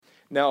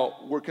Now,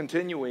 we're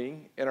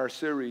continuing in our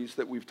series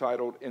that we've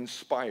titled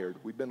Inspired.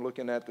 We've been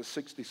looking at the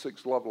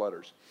 66 love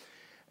letters.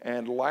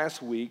 And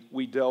last week,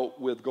 we dealt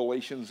with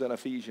Galatians and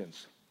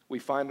Ephesians. We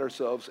find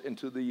ourselves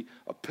into the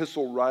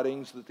epistle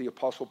writings that the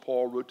Apostle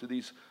Paul wrote to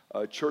these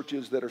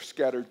churches that are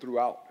scattered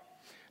throughout.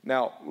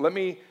 Now, let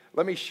me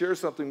share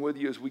something with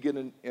you as we get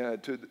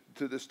into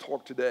this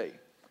talk today.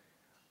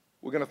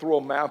 We're going to throw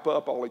a map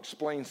up. I'll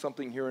explain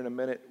something here in a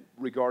minute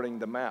regarding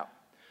the map.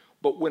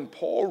 But when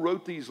Paul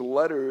wrote these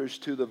letters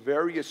to the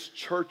various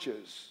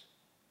churches,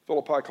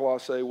 Philippi,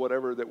 Colossae,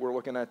 whatever that we're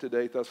looking at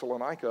today,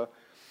 Thessalonica,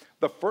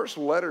 the first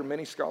letter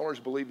many scholars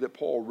believe that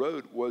Paul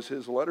wrote was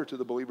his letter to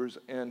the believers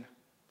in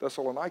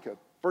Thessalonica.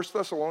 1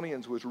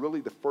 Thessalonians was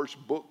really the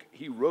first book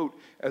he wrote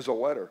as a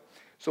letter.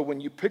 So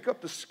when you pick up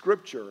the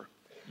scripture,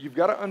 you've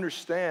got to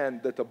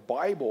understand that the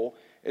Bible,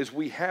 as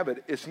we have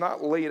it, it's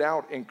not laid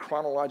out in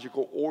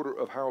chronological order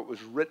of how it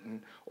was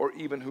written or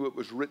even who it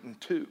was written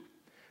to.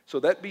 So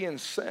that being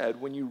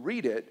said, when you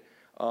read it,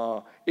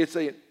 it's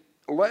a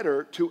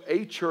letter to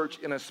a church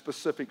in a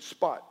specific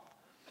spot.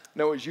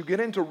 Now, as you get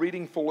into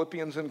reading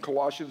Philippians and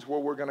Colossians, where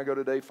we're going to go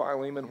today,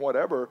 Philemon,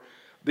 whatever,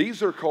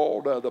 these are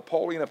called the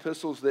Pauline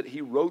epistles that he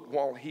wrote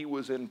while he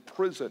was in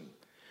prison.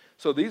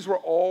 So these were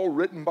all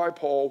written by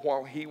Paul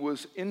while he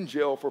was in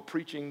jail for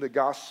preaching the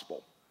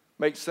gospel.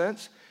 Make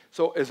sense?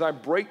 So as I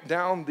break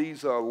down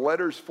these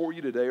letters for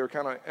you today, or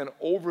kind of an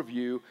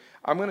overview,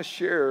 I'm going to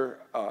share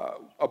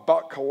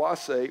about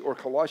Colossae or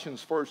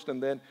Colossians first,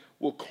 and then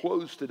we'll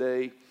close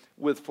today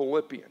with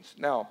Philippians.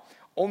 Now,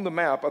 on the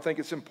map, I think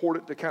it's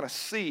important to kind of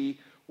see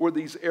where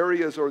these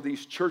areas or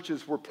these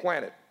churches were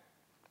planted.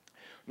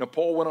 Now,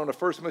 Paul went on a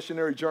first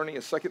missionary journey,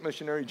 a second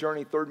missionary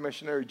journey, third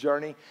missionary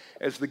journey,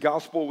 as the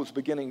gospel was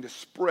beginning to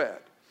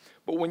spread.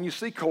 But when you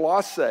see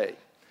Colossae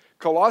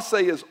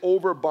is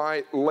over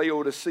by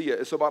Laodicea.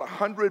 It's about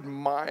 100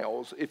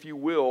 miles, if you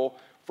will,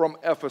 from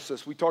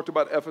Ephesus. We talked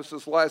about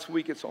Ephesus last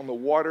week. It's on the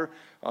water.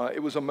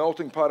 It was a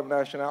melting pot of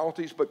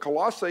nationalities, but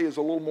Colossae is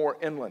a little more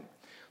inland.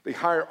 The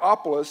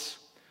Hierapolis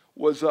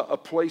was a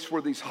place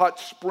where these hot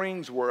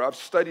springs were. I've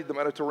studied the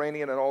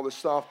Mediterranean and all this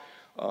stuff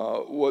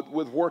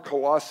with where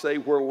Colossae,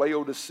 where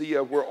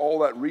Laodicea, where all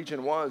that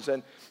region was.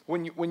 And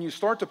when you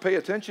start to pay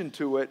attention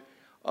to it,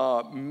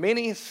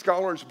 many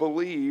scholars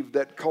believe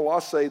that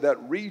Colossae, that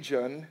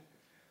region,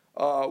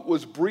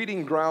 was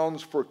breeding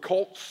grounds for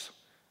cults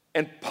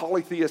and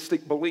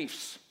polytheistic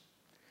beliefs.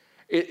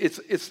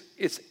 It's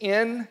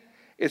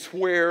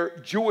where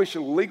Jewish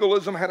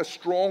legalism had a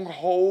strong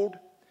hold.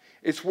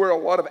 It's where a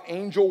lot of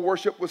angel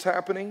worship was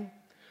happening.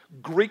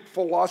 Greek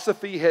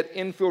philosophy had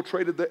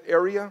infiltrated the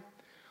area.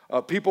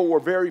 People were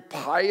very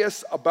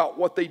pious about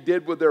what they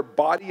did with their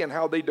body and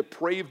how they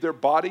depraved their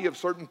body of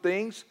certain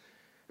things.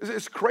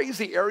 It's a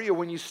crazy area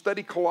when you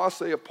study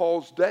Colossae of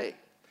Paul's day.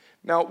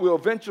 Now, we'll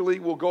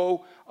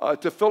go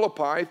to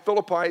Philippi.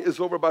 Philippi is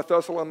over by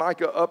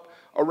Thessalonica up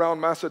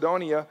around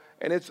Macedonia,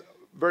 and it's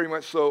very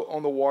much so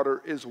on the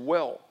water as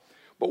well.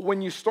 But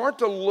when you start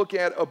to look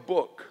at a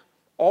book,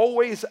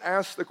 always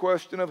ask the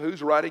question of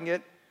who's writing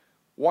it,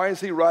 why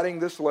is he writing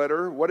this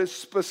letter, what is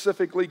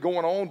specifically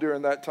going on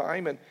during that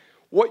time, and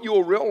what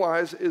you'll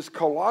realize is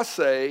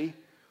Colossae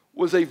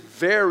was a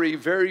very,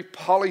 very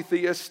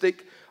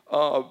polytheistic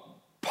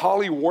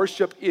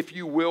poly-worship, if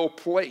you will,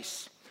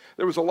 place.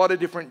 There was a lot of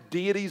different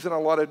deities and a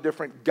lot of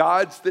different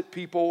gods that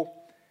people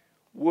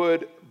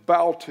would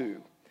bow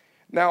to.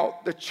 Now,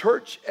 the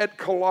church at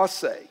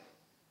Colossae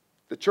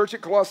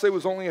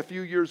was only a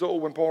few years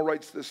old when Paul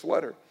writes this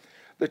letter.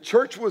 The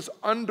church was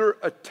under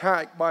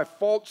attack by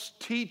false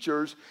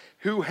teachers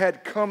who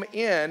had come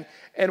in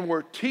and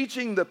were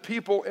teaching the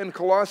people in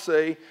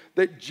Colossae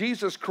that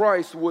Jesus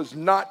Christ was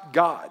not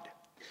God.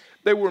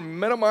 They were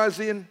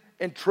minimizing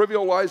and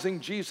trivializing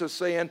Jesus,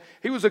 saying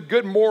he was a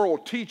good moral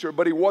teacher,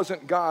 but he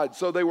wasn't God.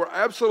 So they were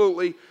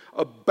absolutely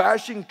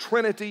bashing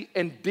Trinity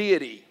and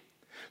deity.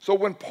 So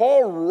when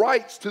Paul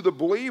writes to the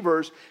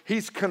believers,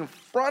 he's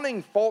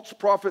confronting false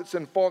prophets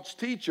and false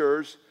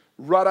teachers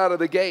right out of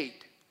the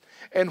gate.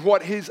 And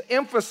what he's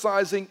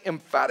emphasizing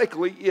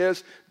emphatically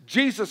is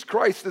Jesus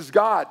Christ is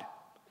God.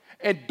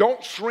 And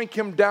don't shrink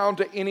him down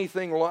to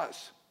anything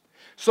less.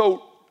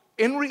 So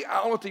in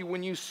reality,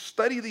 when you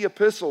study the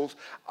epistles,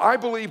 I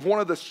believe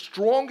one of the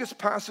strongest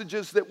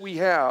passages that we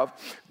have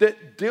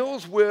that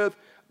deals with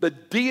the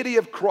deity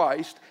of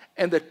Christ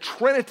and the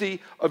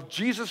Trinity of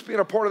Jesus being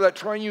a part of that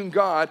triune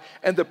God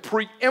and the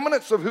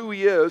preeminence of who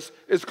he is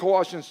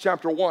Colossians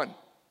chapter 1.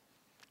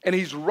 And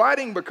he's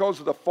writing because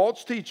of the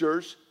false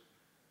teachers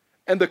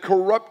and the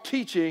corrupt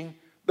teaching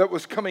that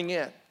was coming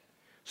in.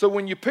 So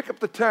when you pick up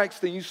the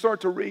text and you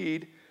start to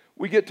read,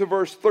 we get to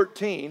verse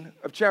 13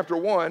 of chapter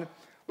 1.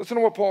 Listen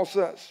to what Paul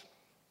says.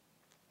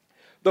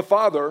 The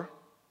Father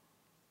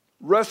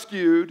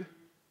rescued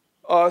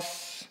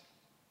us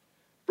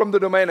from the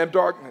domain of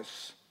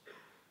darkness.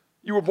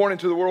 You were born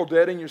into the world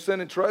dead in your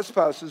sin and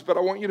trespasses, but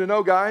I want you to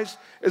know, guys,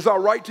 as I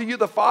write to you,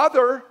 the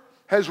Father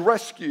has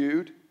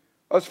rescued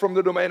us from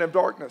the domain of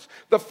darkness.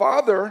 The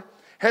Father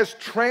has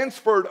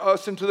transferred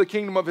us into the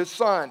kingdom of his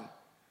Son.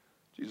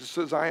 Jesus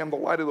says, I am the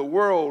light of the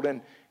world,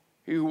 and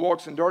he who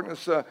walks in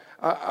darkness,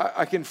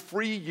 I can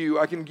free you.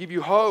 I can give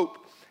you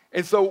hope.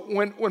 And so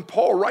when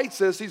Paul writes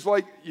this, he's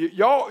like,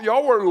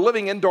 y'all were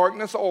living in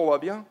darkness, all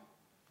of you.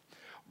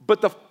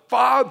 But the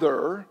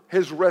Father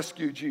has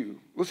rescued you.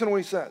 Listen to what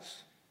he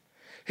says.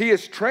 He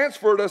has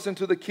transferred us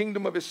into the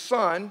kingdom of his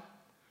Son,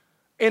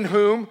 in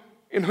whom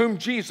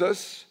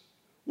Jesus,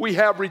 we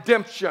have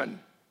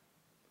redemption.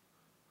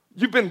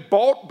 You've been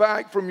bought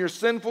back from your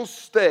sinful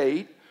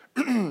state,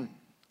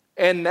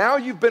 and now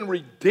you've been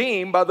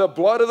redeemed by the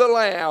blood of the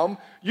Lamb.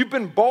 You've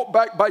been bought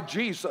back by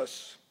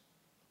Jesus.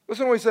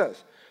 Listen to what he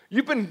says.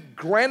 You've been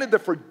granted the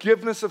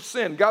forgiveness of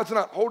sin. God's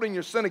not holding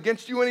your sin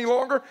against you any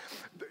longer.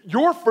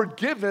 Your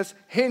forgiveness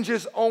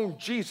hinges on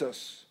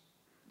Jesus.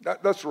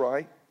 That's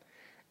right.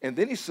 And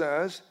then he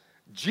says,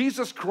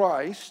 Jesus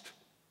Christ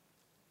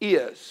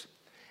is.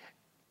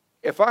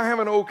 If I have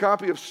an old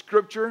copy of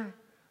Scripture,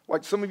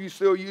 like some of you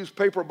still use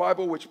paper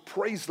Bible, which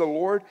praise the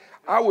Lord,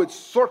 I would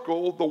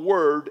circle the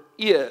word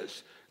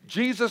is.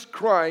 Jesus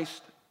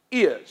Christ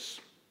is.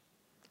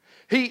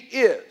 He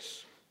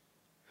is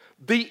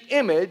the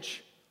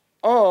image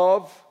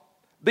of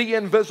the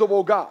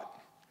invisible God.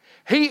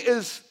 He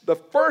is the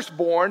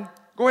firstborn,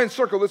 go ahead and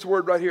circle this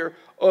word right here,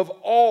 of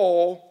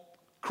all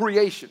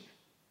creation.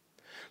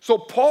 So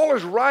Paul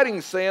is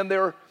writing saying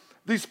there are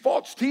these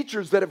false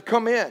teachers that have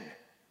come in,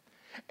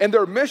 and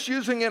they're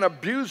misusing and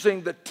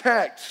abusing the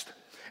text,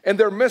 and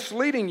they're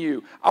misleading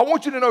you. I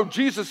want you to know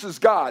Jesus is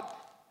God.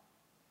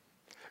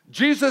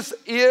 Jesus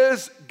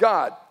is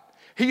God.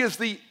 He is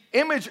the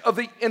image of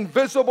the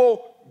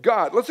invisible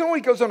God. Listen to what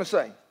he goes on to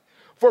say.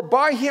 For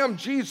by him,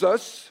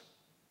 Jesus,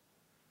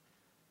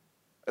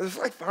 it's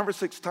like 5 or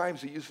 6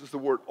 times he uses the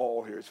word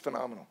all here. It's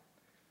phenomenal.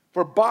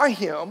 For by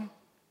him,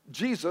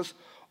 Jesus,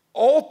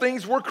 all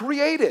things were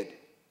created.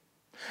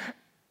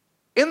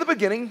 In the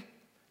beginning,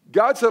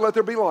 God said, let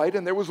there be light,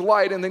 and there was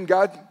light, and then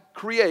God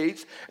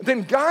creates. And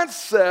then God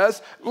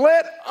says,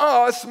 let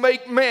us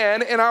make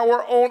man in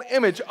our own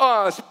image.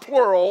 Us,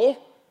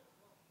 plural.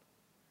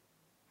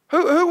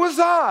 Who was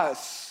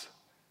us?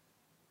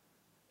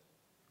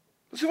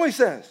 Listen to what he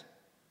says.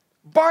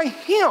 By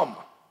him,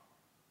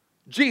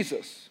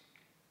 Jesus,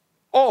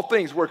 all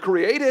things were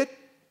created.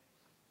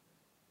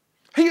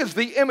 He is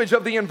the image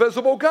of the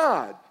invisible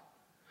God.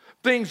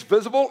 Things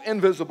visible,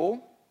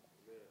 invisible,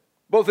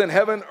 both in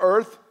heaven,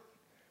 earth,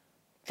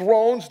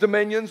 thrones,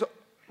 dominions,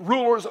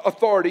 rulers,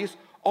 authorities.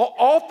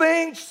 All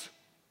things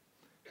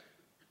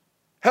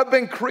have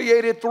been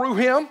created through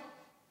him.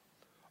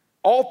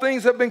 All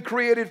things have been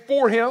created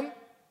for him.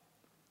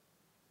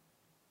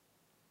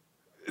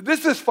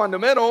 This is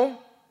fundamental.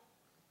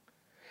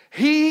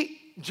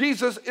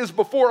 Jesus, is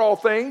before all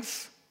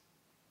things,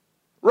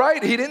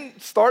 right? He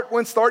didn't start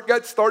when start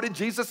got started.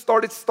 Jesus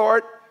started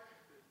start.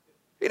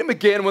 He didn't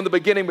begin when the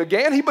beginning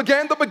began. He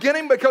began the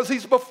beginning because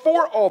he's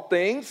before all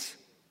things.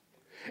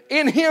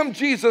 In him,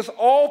 Jesus,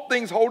 all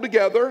things hold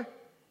together.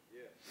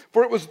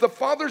 For it was the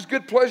Father's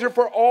good pleasure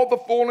for all the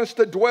fullness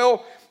to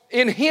dwell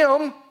in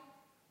him.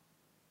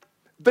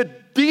 The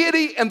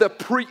deity and the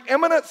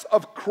preeminence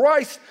of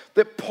Christ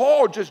that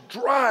Paul just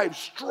drives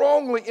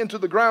strongly into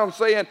the ground,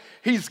 saying,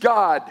 he's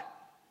God.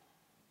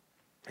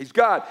 He's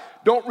God.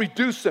 Don't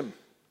reduce him.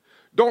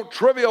 Don't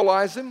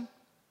trivialize him.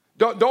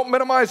 Don't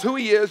minimize who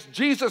he is.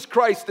 Jesus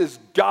Christ is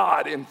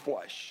God in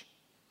flesh.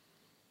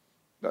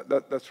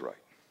 That's right.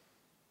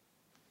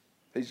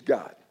 He's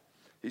God.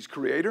 He's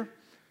creator.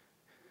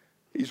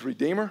 He's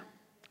redeemer.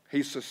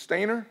 He's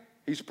sustainer.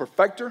 He's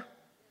perfecter.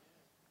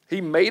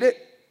 He made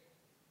it.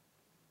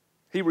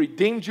 He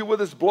redeemed you with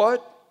his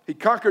blood. He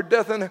conquered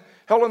death and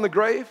hell and the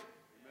grave.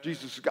 Amen.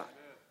 Jesus is God.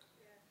 Amen.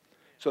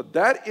 So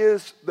that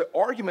is the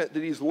argument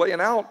that he's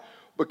laying out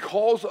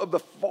because of the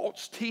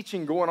false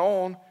teaching going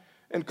on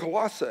in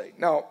Colossae.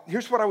 Now,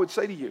 here's what I would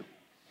say to you,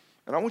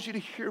 and I want you to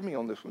hear me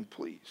on this one,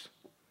 please.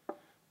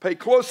 Pay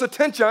close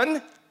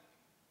attention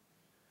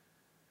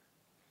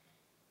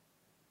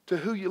to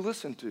who you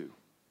listen to.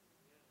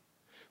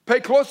 Pay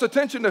close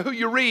attention to who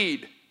you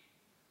read.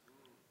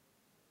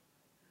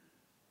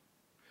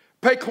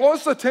 Pay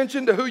close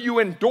attention to who you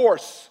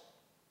endorse.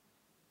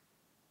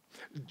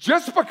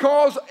 Just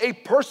because a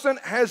person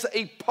has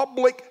a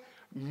public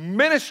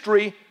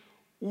ministry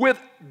with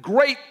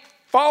great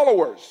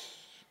followers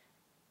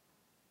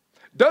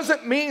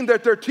doesn't mean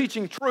that they're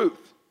teaching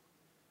truth.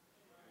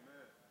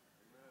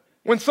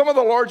 When some of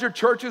the larger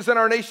churches in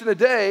our nation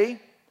today,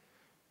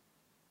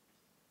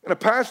 and a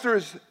pastor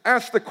is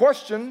asked the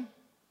question,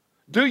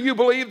 do you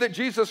believe that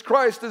Jesus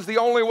Christ is the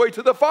only way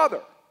to the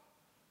Father?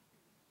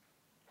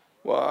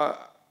 Well,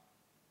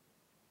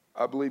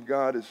 I believe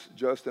God is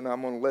just, and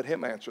I'm going to let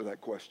him answer that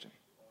question.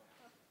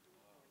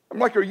 I'm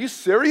like, are you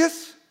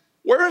serious?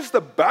 Where is the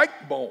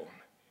backbone?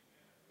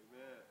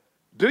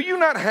 Do you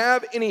not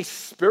have any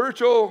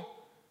spiritual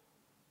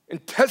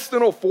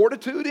intestinal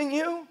fortitude in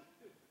you?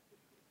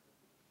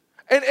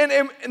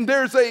 And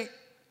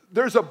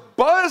there's a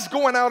buzz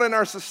going out in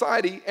our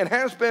society, and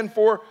has been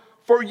for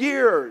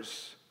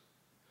years,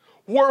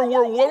 where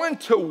we're willing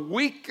to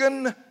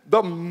weaken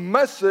the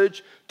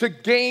message to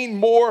gain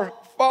more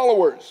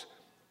followers.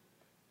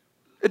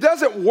 It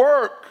doesn't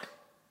work.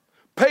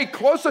 Pay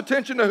close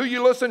attention to who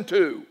you listen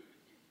to,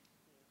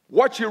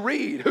 what you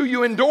read, who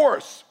you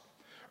endorse,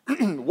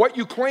 what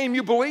you claim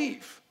you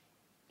believe,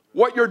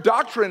 what your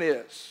doctrine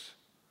is.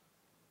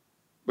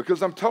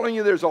 Because I'm telling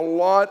you, there's a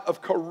lot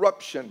of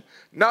corruption,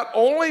 not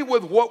only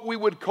with what we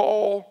would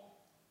call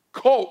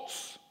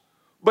cults,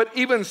 but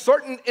even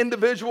certain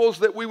individuals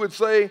that we would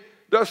say,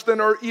 Dustin,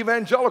 are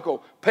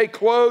evangelical. Pay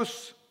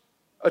close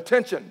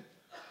attention.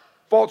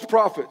 False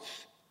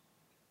prophets,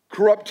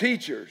 corrupt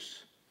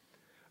teachers.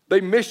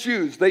 They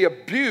misuse, they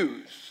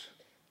abuse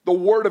the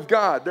Word of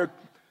God.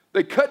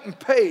 They cut and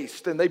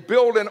paste, and they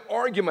build an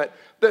argument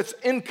that's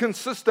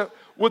inconsistent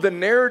with the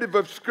narrative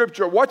of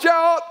Scripture. Watch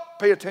out.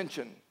 Pay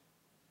attention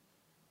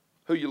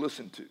who you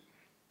listen to.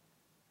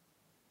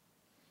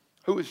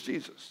 Who is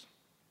Jesus?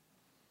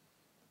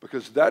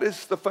 Because that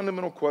is the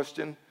fundamental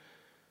question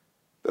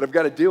that I've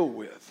got to deal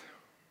with.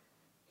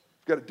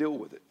 I've got to deal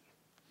with it.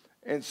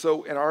 And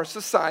so in our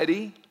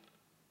society,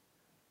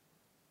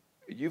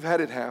 you've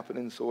had it happen,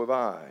 and so have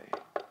I.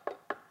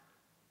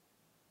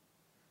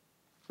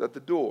 It's at the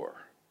door.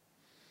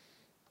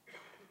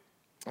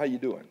 How you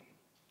doing?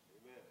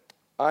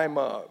 Amen. I'm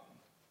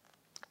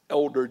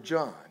Elder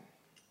John.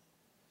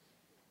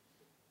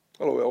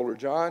 Hello, Elder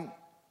John.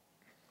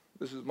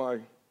 This is my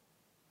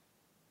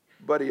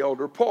buddy,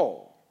 Elder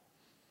Paul.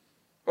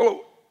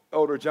 Hello,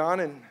 Elder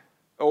John and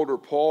Elder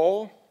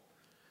Paul.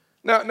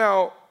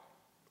 Now,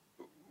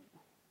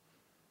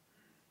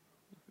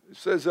 it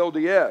says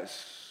LDS.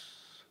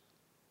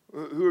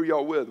 Who are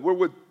y'all with? We're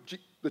with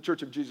the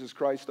Church of Jesus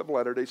Christ of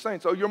Latter-day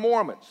Saints. Oh, you're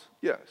Mormons.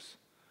 Yes.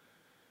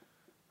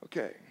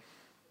 Okay.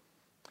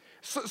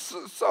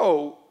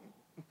 So,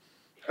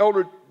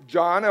 Elder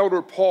John,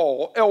 Elder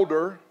Paul,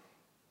 Elder,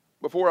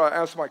 before I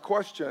ask my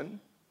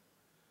question,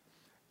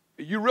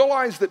 you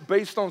realize that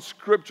based on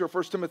Scripture,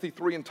 1 Timothy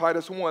 3 and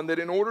Titus 1, that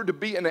in order to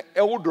be an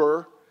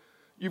elder,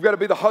 you've got to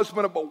be the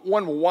husband of but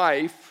one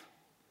wife.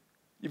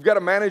 You've got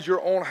to manage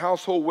your own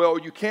household well.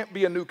 You can't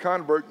be a new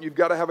convert. You've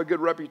got to have a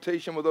good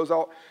reputation with those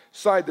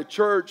outside the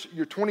church.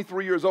 You're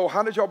 23 years old.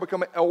 How did y'all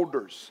become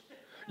elders?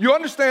 You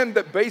understand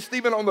that based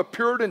even on the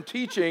Puritan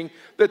teaching,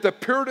 that the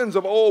Puritans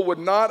of old would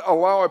not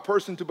allow a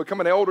person to become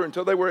an elder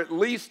until they were at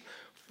least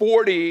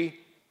 40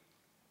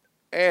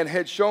 and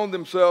had shown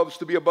themselves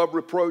to be above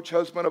reproach,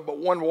 husband of but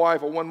one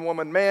wife, a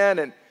one-woman man,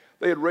 and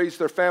they had raised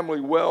their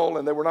family well,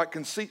 and they were not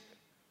conceited.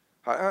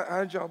 How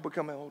did y'all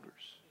become elders?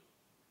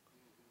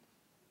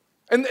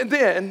 And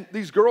then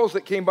these girls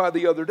that came by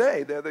the other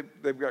day,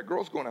 they've got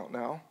girls going out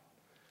now.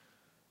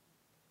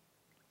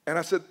 And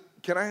I said,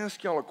 can I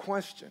ask y'all a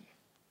question?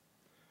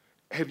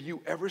 Have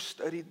you ever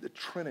studied the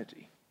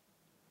Trinity?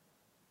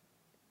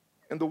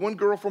 And the one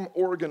girl from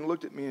Oregon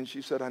looked at me and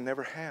she said, I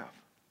never have.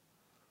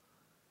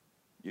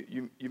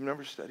 You've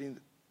never studied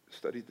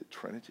the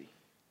Trinity?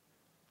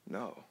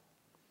 No.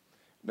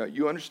 Now,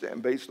 you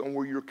understand, based on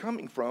where you're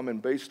coming from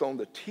and based on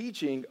the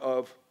teaching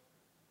of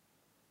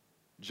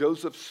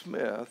Joseph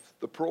Smith,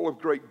 the pearl of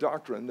great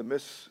doctrine, the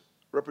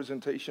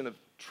misrepresentation of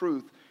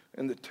truth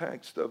in the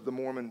text of the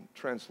Mormon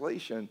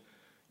translation,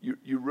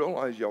 you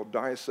realize y'all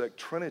dissect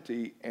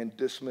Trinity and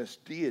dismiss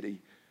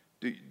deity.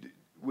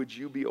 Would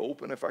you be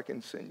open if I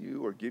can send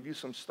you or give you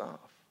some stuff?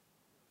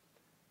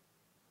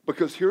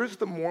 Because here's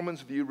the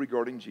Mormons' view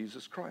regarding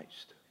Jesus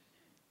Christ.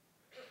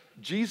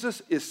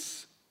 Jesus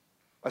is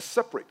a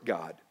separate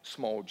God,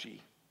 small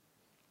g.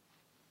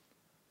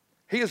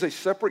 He is a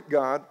separate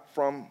God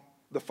from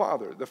the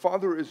Father. The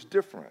Father is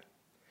different.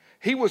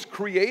 He was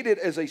created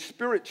as a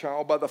spirit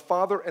child by the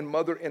Father and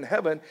Mother in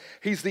heaven.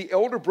 He's the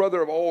elder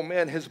brother of all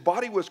men. His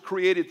body was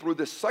created through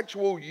the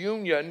sexual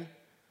union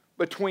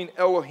between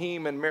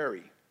Elohim and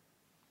Mary.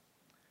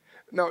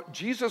 Now,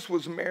 Jesus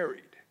was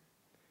married.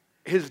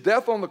 His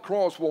death on the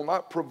cross will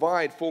not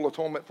provide full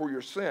atonement for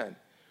your sin,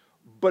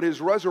 but his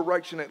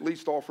resurrection at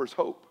least offers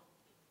hope.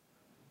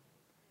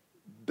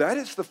 That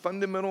is the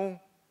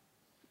fundamental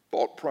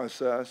thought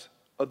process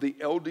of the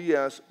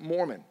LDS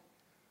Mormon.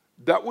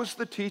 That was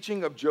the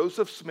teaching of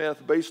Joseph Smith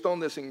based on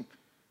this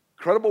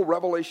incredible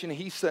revelation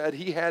he said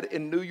he had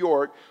in New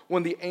York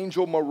when the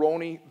angel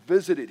Moroni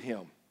visited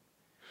him.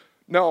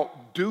 Now,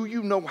 do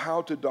you know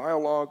how to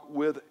dialogue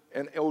with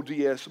an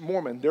LDS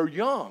Mormon? They're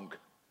young.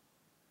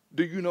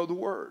 Do you know the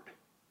word?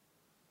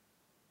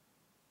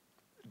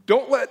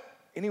 Don't let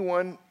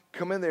anyone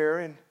come in there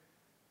and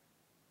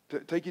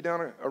take you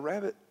down a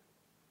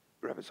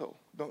rabbit's hole.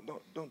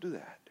 Don't do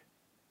that.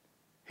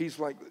 He's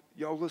like,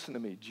 y'all listen to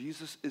me.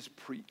 Jesus is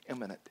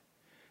preeminent.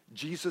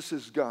 Jesus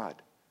is God.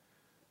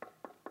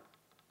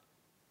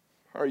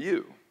 How are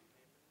you?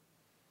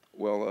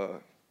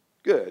 Well,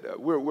 good.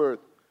 We're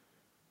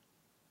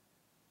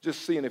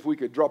just seeing if we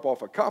could drop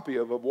off a copy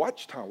of a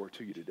Watchtower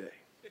to you today.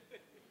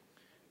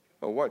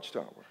 A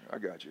Watchtower. I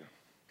got you.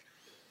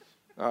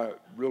 I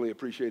really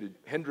appreciated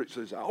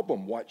Hendrix's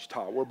album,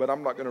 Watchtower, but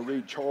I'm not going to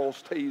read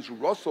Charles Taze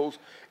Russell's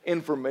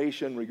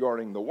information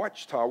regarding the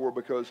Watchtower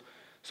because,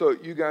 so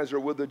you guys are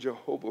with the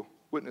Jehovah's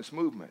Witness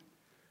movement.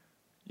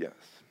 Yes.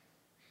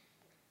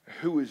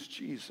 Who is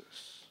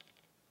Jesus?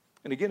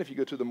 And again, if you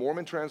go to the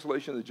Mormon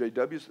translation, the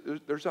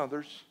JWs, there's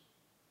others.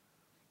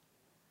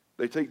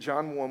 They take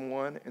John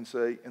 1:1 and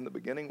say, in the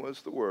beginning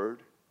was the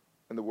Word,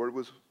 and the Word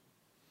was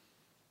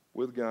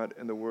with God,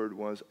 and the Word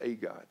was a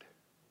God.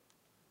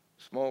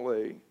 Small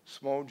a,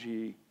 small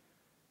g,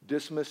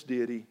 dismissed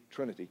deity,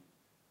 Trinity.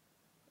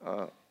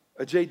 A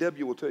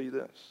JW will tell you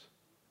this,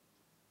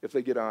 if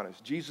they get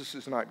honest. Jesus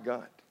is not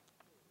God.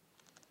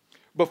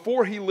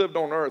 Before he lived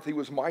on earth, he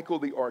was Michael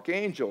the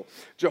archangel.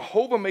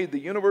 Jehovah made the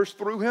universe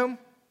through him,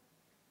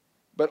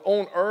 but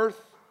on earth,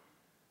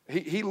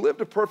 he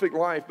lived a perfect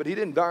life, but he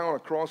didn't die on a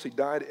cross. He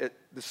died at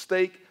the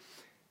stake.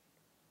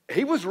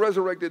 He was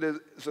resurrected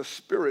as a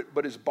spirit,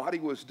 but his body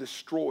was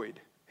destroyed.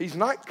 He's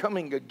not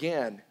coming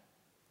again.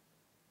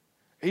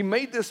 He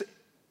made this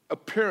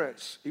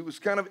appearance. He was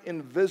kind of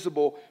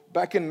invisible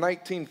back in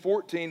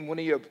 1914 when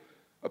he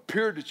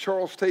appeared to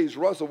Charles Taze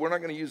Russell. We're not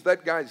going to use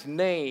that guy's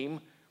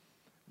name,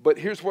 but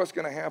here's what's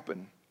going to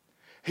happen.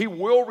 He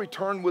will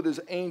return with his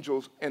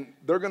angels, and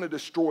they're going to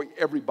destroy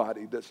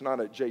everybody that's not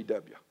a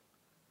JW.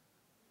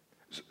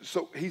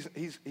 So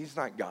he's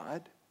not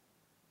God.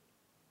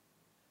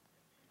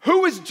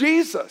 Who is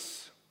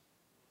Jesus?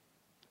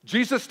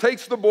 Jesus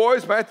takes the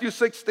boys, Matthew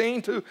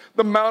 16, to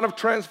the Mount of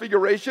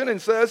Transfiguration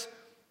and says,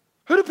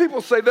 who do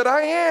people say that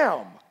I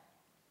am?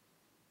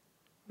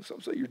 Some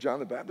say you're John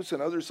the Baptist,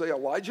 and others say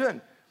Elijah.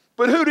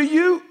 But who do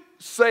you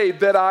say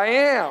that I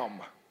am?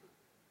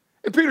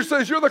 And Peter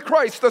says, you're the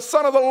Christ, the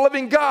Son of the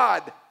living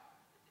God.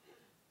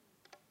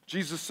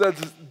 Jesus says,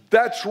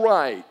 that's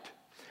right.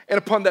 And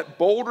upon that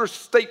bolder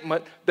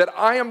statement that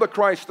I am the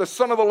Christ, the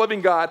Son of the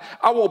living God,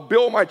 I will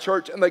build my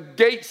church and the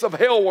gates of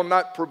hell will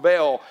not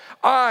prevail.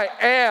 I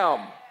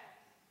am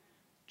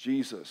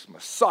Jesus,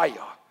 Messiah,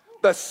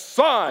 the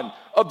Son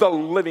of the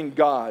living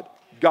God,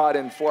 God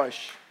in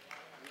flesh.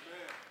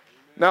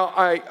 Now,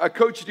 I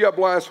coached you up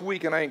last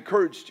week and I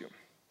encouraged you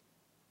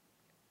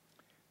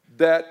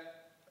that,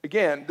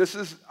 again,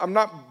 I'm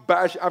not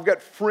bashing. I've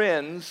got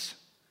friends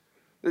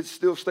that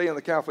still stay in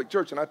the Catholic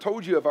Church. And I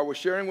told you if I was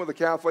sharing with a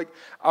Catholic,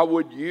 I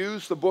would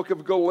use the book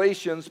of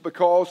Galatians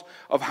because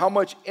of how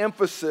much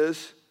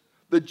emphasis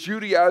the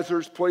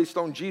Judaizers placed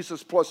on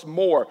Jesus plus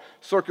more,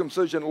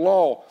 circumcision,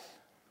 law.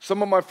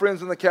 Some of my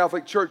friends in the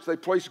Catholic Church, they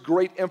place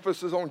great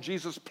emphasis on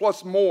Jesus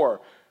plus more.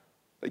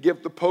 They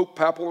give the Pope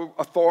papal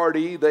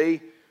authority.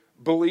 They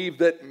believe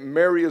that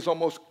Mary is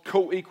almost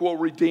co-equal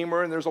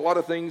redeemer, and there's a lot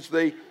of things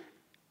they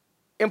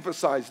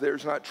emphasize there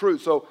is not true.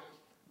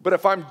 But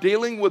if I'm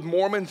dealing with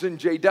Mormons and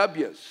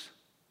JWs,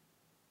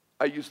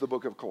 I use the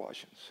book of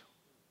Colossians.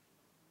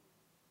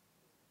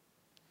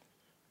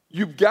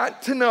 You've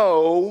got to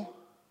know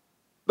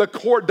the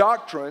core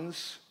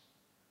doctrines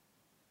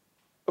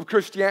of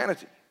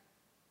Christianity.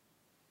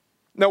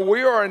 Now,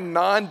 we are a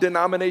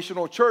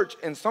non-denominational church,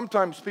 and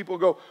sometimes people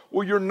go,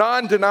 well, you're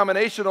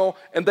non-denominational,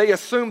 and they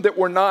assume that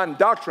we're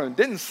non-doctrine.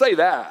 Didn't say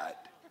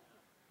that.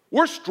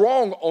 We're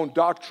strong on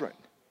doctrine.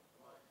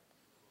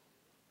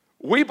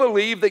 We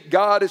believe that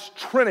God is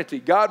Trinity.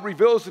 God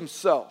reveals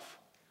himself.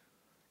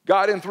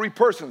 God in three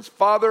persons,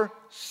 Father,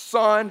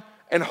 Son,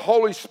 and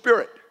Holy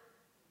Spirit.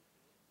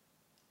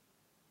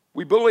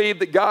 We believe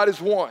that God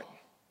is one.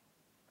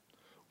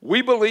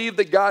 We believe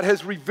that God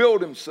has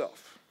revealed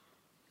himself.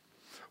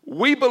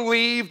 We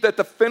believe that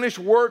the finished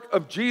work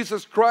of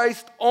Jesus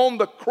Christ on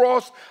the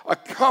cross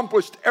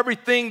accomplished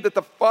everything that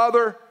the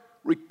Father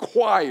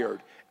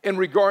required in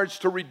regards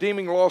to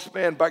redeeming lost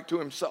man back to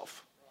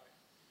himself.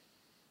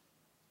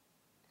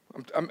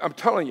 I'm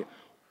telling you,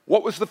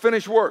 what was the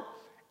finished work?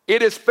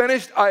 It is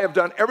finished. I have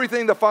done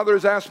everything the Father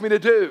has asked me to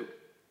do.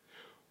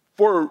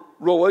 For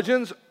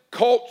religions,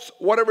 cults,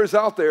 whatever is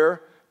out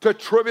there, to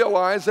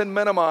trivialize and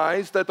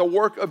minimize that the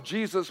work of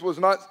Jesus was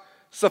not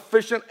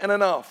sufficient and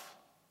enough,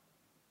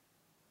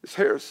 it's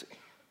heresy.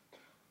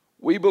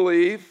 We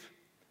believe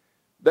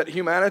that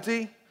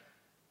humanity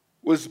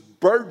was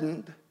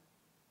burdened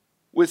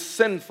with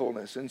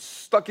sinfulness and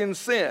stuck in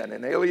sin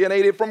and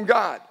alienated from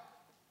God.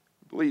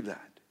 We believe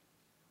that.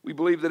 We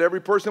believe that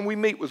every person we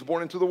meet was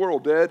born into the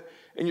world dead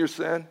in your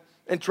sin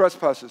and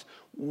trespasses.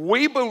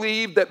 We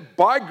believe that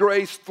by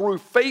grace, through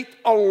faith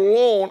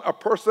alone, a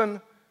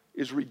person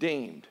is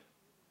redeemed.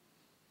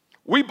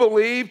 We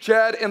believe,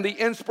 Chad, in the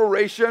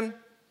inspiration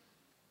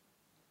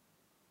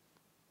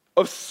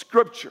of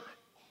Scripture.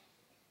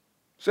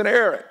 It's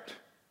inerrant.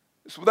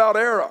 It's without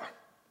error.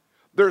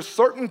 There are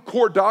certain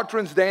core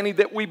doctrines, Danny,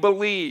 that we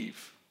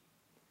believe.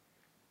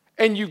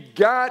 And you've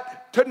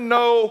got to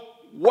know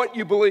what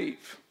you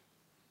believe.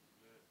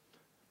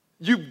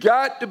 You've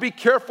got to be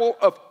careful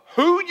of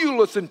who you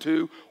listen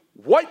to,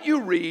 what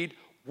you read,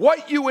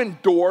 what you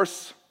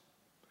endorse.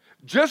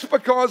 Just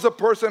because a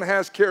person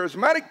has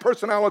charismatic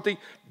personality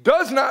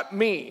does not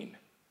mean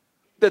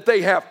that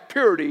they have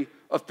purity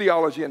of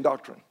theology and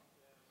doctrine.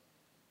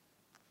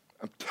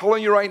 I'm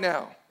telling you right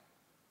now,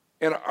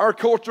 in our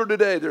culture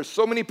today, there's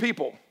so many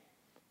people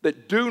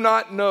that do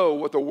not know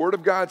what the Word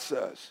of God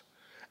says,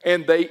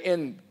 and they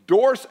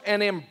endorse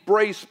and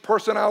embrace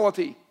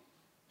personality.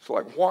 It's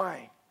like,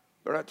 why?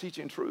 They're not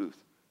teaching truth.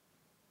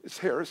 It's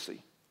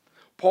heresy.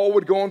 Paul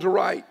would go on to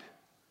write,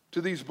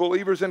 to these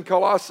believers in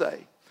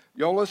Colossae.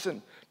 Y'all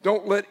listen,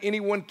 don't let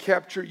anyone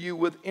capture you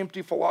with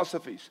empty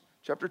philosophies.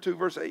 Chapter 2,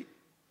 verse 8.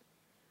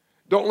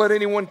 Don't let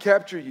anyone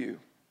capture you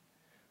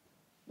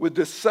with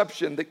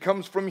deception that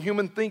comes from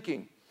human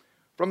thinking,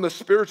 from the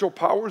spiritual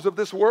powers of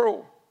this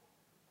world.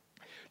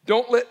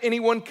 Don't let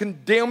anyone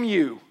condemn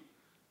you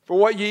for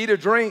what you eat or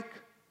drink.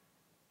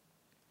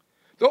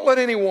 Don't let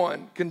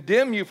anyone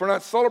condemn you for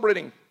not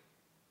celebrating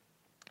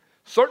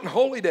certain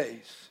holy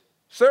days,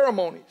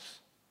 ceremonies.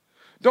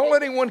 Don't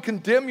let anyone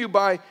condemn you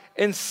by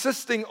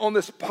insisting on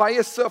this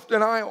pious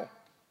self-denial.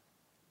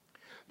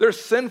 Their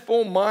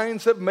sinful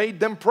minds have made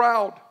them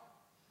proud.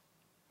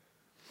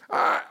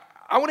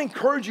 I would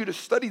encourage you to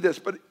study this,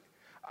 but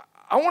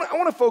I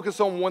want to focus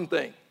on one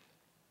thing.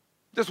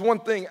 Just one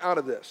thing out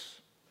of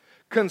this.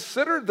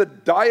 Consider the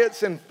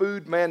diets and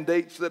food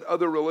mandates that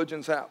other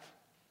religions have.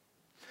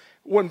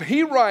 When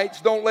he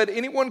writes, don't let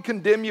anyone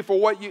condemn you for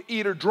what you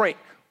eat or drink.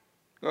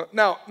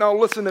 Now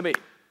listen to me.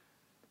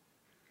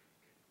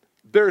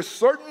 There are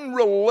certain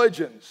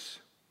religions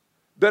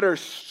that are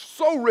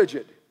so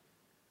rigid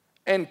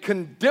and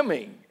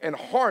condemning and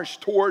harsh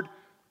toward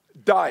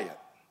diet.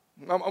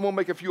 I'm going to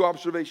make a few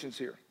observations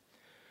here.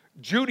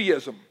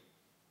 Judaism.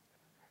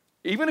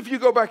 Even if you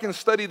go back and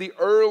study the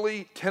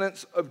early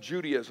tenets of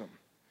Judaism,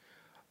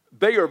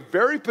 they are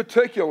very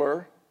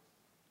particular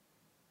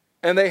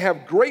and they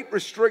have great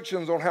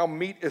restrictions on how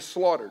meat is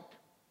slaughtered.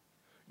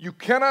 You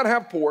cannot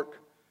have pork,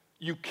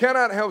 you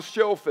cannot have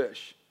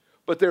shellfish,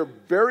 but they're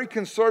very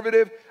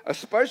conservative,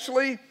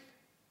 especially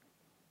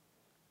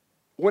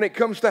when it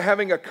comes to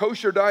having a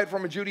kosher diet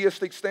from a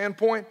Judaistic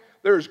standpoint.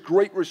 There's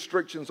great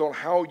restrictions on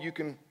how you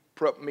can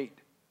prep meat.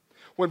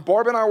 When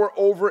Barb and I were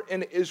over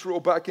in Israel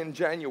back in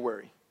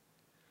January,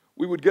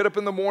 we would get up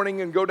in the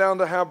morning and go down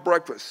to have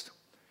breakfast.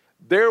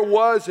 There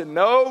was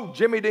no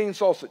Jimmy Dean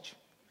sausage.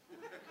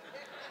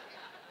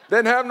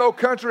 Didn't have no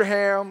country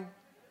ham.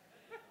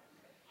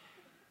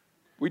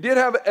 We did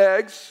have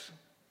eggs,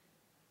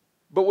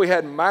 but we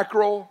had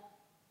mackerel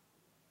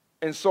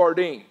and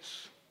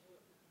sardines.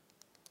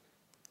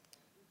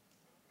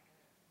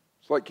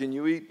 It's like, can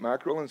you eat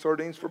mackerel and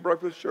sardines for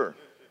breakfast? Sure.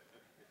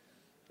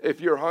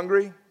 If you're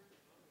hungry.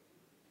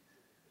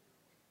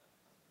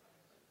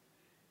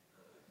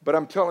 But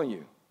I'm telling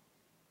you.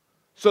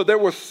 So there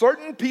were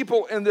certain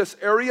people in this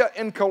area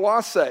in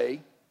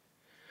Colossae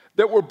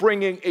that were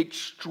bringing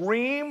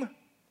extreme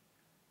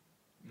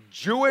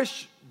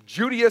Jewish,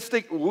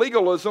 Judaistic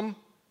legalism.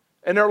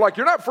 And they're like,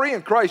 you're not free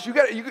in Christ. You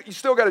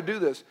still got to do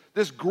this.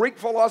 This Greek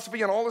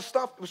philosophy and all this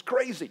stuff, it was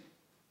crazy.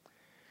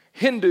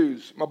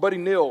 Hindus, my buddy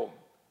Neil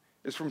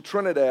is from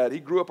Trinidad. He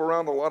grew up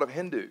around a lot of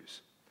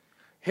Hindus.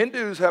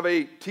 Hindus have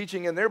a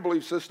teaching in their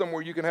belief system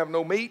where you can have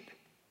no meat,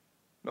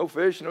 no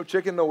fish, no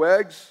chicken, no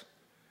eggs.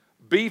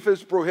 Beef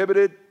is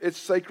prohibited. It's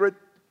sacred.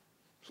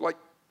 It's like,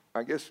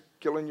 I guess,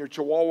 killing your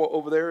chihuahua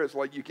over there. It's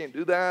like you can't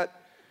do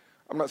that.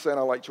 I'm not saying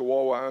I like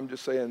chihuahua. I'm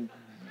just saying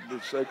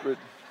it's sacred.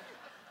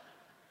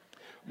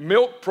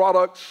 Milk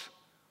products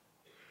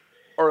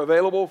are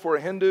available for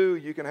a Hindu.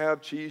 You can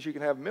have cheese, you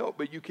can have milk,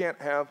 but you can't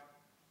have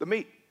the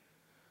meat.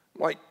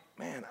 Like,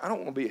 man, I don't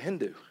want to be a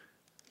Hindu.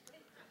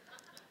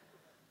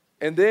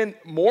 And then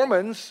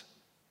Mormons,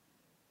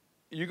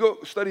 you go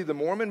study the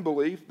Mormon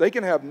belief, they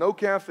can have no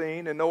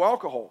caffeine and no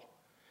alcohol.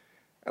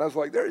 And I was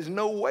like, there is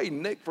no way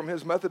Nick from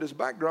his Methodist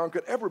background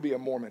could ever be a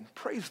Mormon.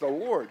 Praise the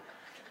Lord.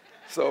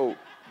 So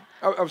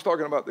I was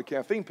talking about the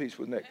caffeine piece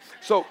with Nick.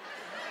 So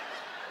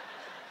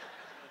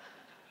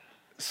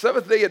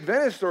Seventh-day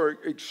Adventists are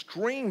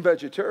extreme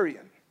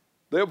vegetarian.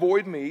 They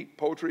avoid meat,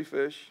 poultry,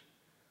 fish.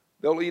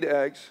 They'll eat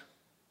eggs.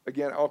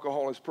 Again,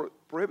 alcohol is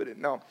prohibited.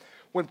 Now,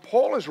 when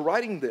Paul is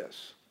writing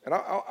this, and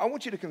I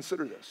want you to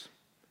consider this.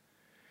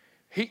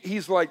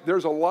 He's like,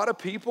 there's a lot of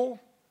people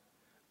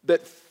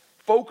that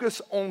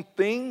focus on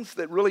things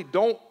that really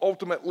don't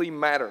ultimately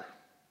matter.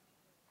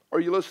 Are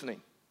you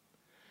listening?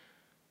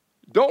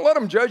 Don't let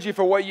them judge you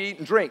for what you eat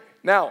and drink.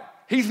 Now,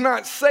 he's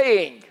not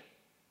saying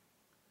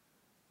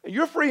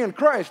you're free in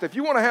Christ. If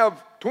you want to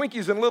have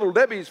Twinkies and Little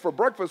Debbies for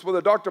breakfast with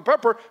a Dr.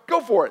 Pepper,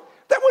 go for it.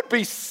 That would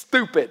be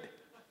stupid.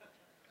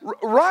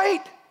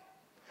 Right?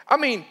 I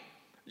mean,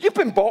 you've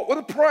been bought with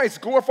a price.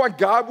 Glorify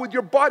God with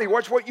your body.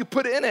 Watch what you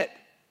put in it.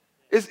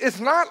 It's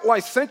not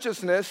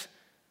licentiousness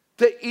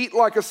to eat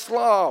like a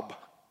slob.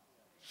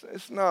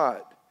 It's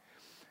not.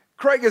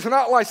 Craig, it's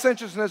not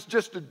licentiousness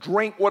just to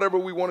drink whatever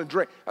we want to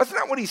drink. That's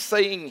not what he's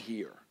saying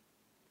here.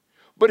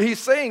 But he's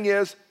saying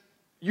is,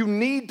 you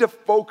need to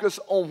focus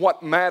on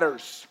what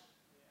matters.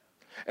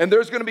 And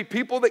there's going to be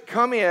people that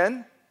come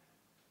in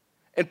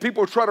and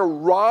people try to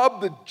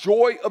rob the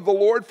joy of the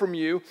Lord from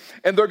you,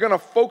 and they're going to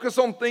focus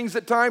on things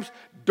at times.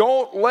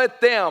 Don't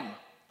let them,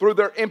 through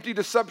their empty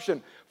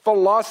deception,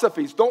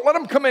 philosophies, don't let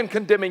them come in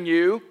condemning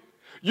you.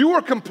 You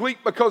are complete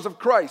because of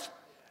Christ.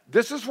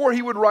 This is where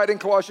he would write in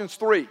Colossians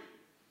 3,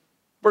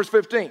 verse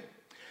 15.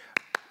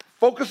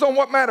 Focus on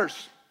what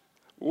matters.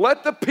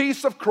 Let the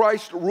peace of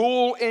Christ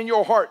rule in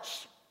your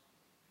hearts.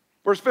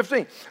 Verse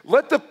 15,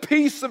 let the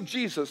peace of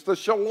Jesus, the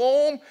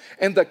shalom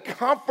and the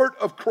comfort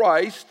of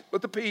Christ,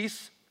 let the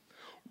peace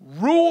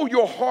Rule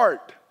your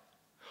heart.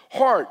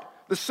 Heart,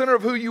 the center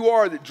of who you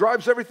are, that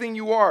drives everything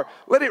you are.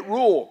 Let it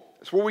rule.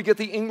 That's where we get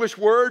the English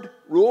word,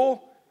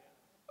 rule,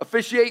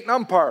 officiate, and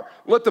umpire.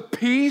 Let the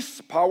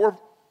peace, power,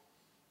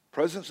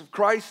 presence of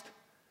Christ,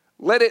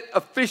 let it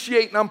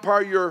officiate and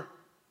umpire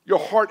your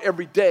heart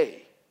every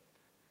day.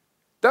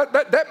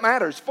 That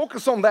matters.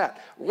 Focus on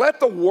that. Let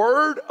the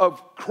word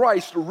of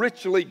Christ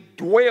richly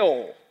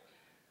dwell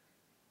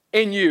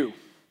in you.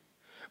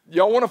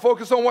 Y'all want to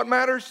focus on what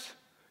matters?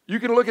 You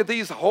can look at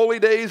these holy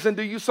days and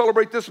do you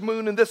celebrate this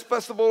moon and this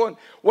festival and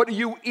what do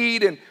you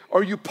eat and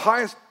are you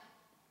pious?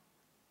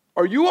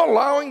 Are you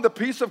allowing the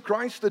peace of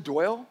Christ to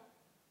dwell?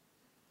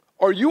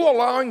 Are you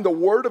allowing the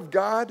word of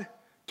God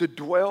to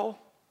dwell?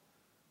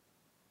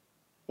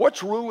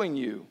 What's ruling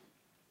you?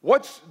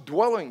 What's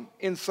dwelling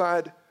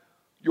inside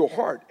your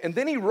heart? And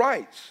then he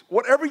writes,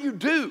 whatever you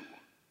do,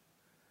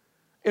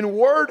 in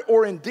word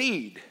or in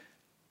deed,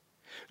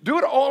 do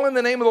it all in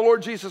the name of the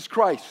Lord Jesus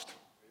Christ.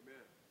 Amen.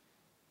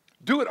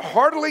 Do it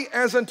heartily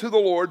as unto the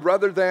Lord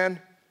rather than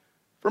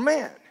for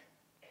man.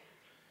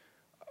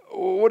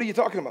 What are you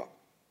talking about?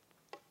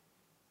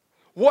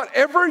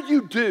 Whatever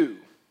you do,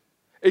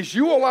 as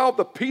you allow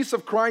the peace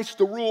of Christ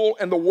to rule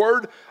and the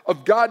word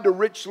of God to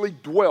richly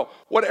dwell.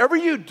 Whatever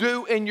you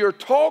do in your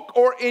talk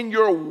or in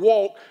your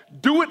walk,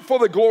 do it for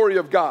the glory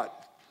of God.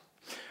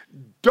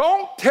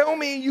 Don't tell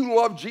me you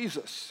love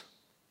Jesus.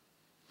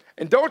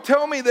 And don't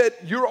tell me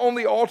that you're on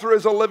the altar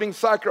as a living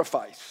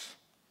sacrifice.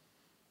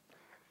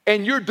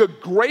 And you're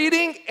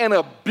degrading and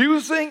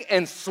abusing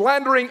and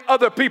slandering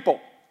other people.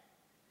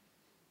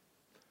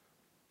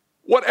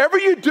 Whatever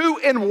you do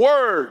in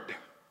word,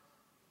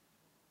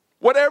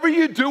 whatever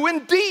you do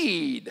in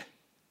deed,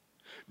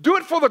 do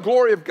it for the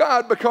glory of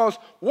God, because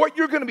what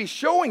you're going to be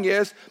showing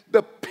is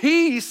the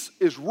peace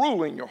is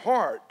ruling your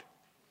heart.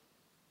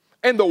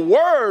 And the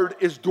word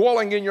is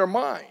dwelling in your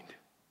mind.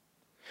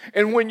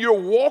 And when you're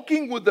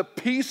walking with the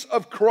peace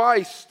of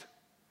Christ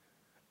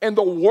and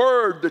the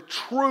word, the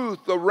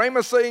truth, the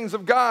rhema sayings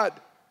of God,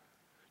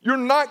 you're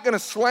not going to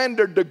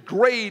slander,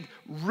 degrade,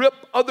 rip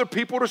other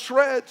people to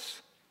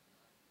shreds.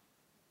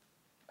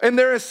 And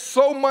there is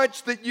so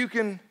much that you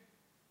can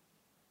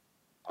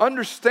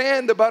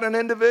understand about an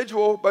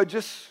individual by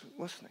just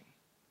listening.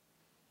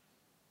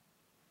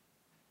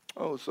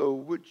 Oh, so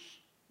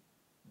which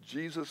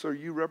Jesus are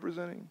you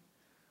representing?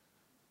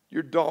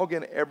 You're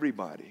dogging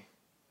everybody.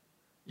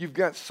 You've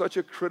got such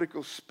a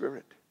critical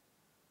spirit.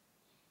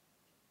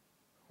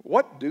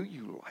 What do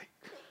you like?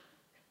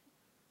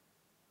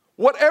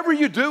 Whatever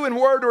you do in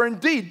word or in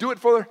deed, do it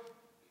for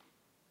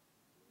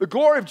the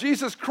glory of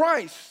Jesus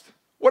Christ.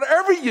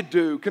 Whatever you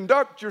do,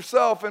 conduct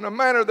yourself in a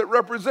manner that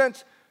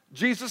represents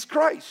Jesus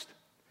Christ.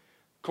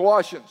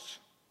 Colossians.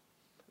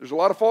 There's a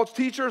lot of false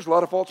teachers, a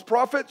lot of false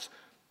prophets.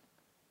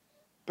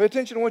 Pay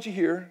attention to what you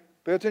hear.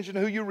 Pay attention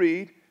to who you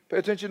read. Pay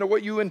attention to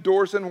what you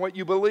endorse and what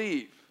you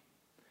believe.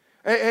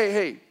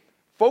 Hey.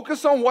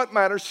 Focus on what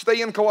matters.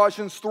 Stay in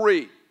Colossians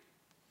 3.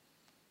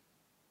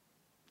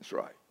 That's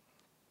right.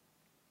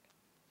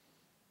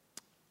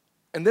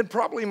 And then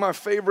probably my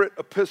favorite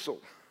epistle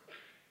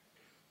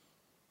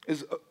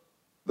is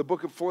the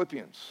book of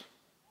Philippians.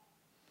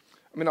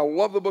 I mean, I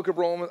love the book of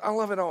Romans. I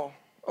love it all.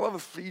 I love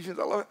Ephesians.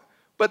 I love it.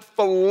 But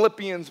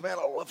Philippians, man,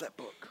 I love that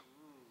book.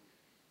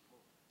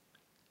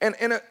 And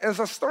as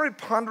I started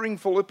pondering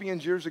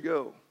Philippians years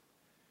ago,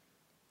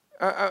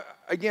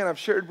 again, I've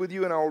shared with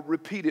you and I'll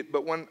repeat it,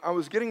 but when I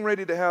was getting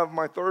ready to have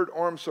my third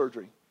arm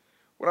surgery,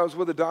 when I was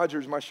with the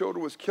Dodgers, my shoulder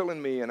was killing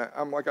me, and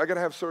I'm like, I got to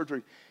have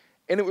surgery.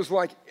 And it was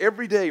like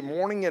every day,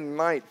 morning and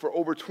night, for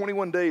over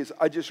 21 days,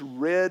 I just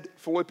read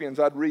Philippians.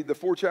 I'd read the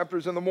 4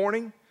 chapters in the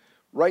morning,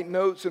 write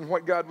notes and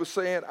what God was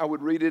saying. I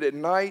would read it at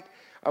night.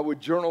 I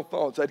would journal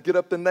thoughts. I'd get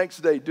up the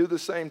next day, do the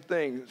same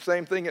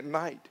thing at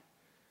night.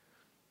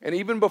 And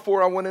even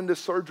before I went into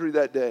surgery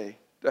that day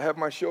to have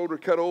my shoulder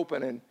cut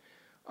open, and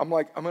I'm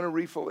like, I'm going to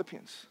read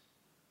Philippians.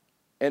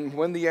 And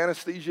when the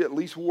anesthesia at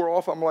least wore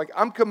off, I'm like,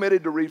 I'm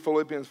committed to read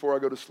Philippians before I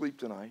go to sleep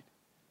tonight.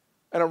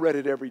 And I read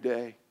it every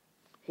day.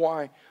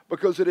 Why?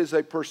 Because it is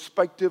a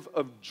perspective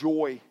of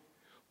joy.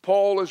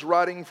 Paul is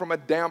writing from a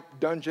damp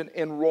dungeon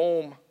in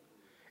Rome.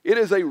 It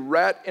is a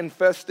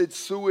rat-infested,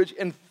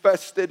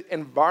 sewage-infested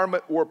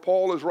environment where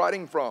Paul is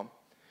writing from.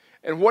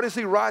 And what is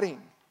he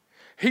writing?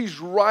 He's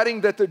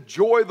writing that the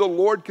joy of the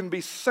Lord can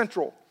be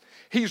central.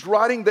 He's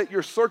writing that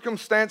your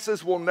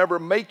circumstances will never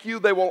make you.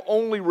 They will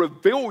only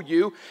reveal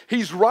you.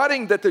 He's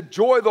writing that the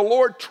joy of the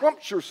Lord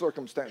trumps your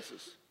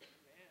circumstances.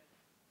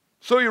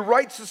 So he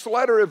writes this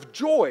letter of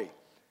joy.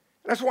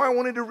 That's why I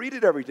wanted to read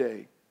it every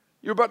day.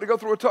 You're about to go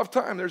through a tough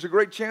time. There's a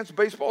great chance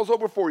baseball's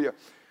over for you.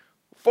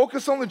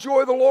 Focus on the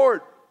joy of the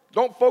Lord.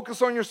 Don't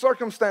focus on your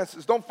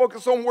circumstances. Don't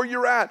focus on where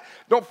you're at.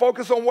 Don't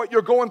focus on what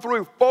you're going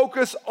through.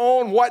 Focus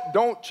on what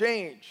don't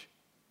change.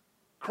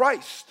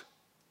 Christ.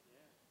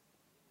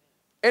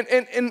 And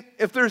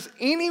if there's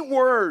any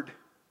word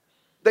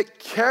that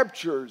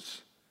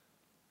captures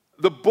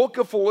the book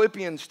of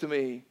Philippians to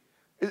me,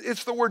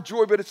 it's the word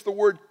joy, but it's the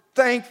word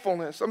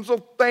thankfulness. I'm so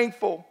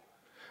thankful.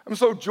 I'm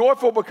so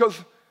joyful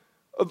because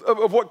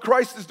of what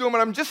Christ is doing,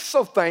 and I'm just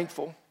so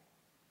thankful.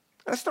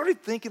 And I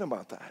started thinking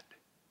about that.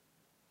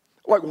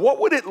 Like, what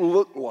would it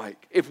look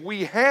like if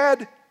we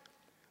had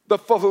the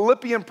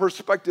Philippian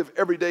perspective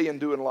every day in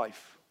doing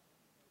life?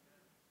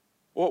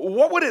 Well,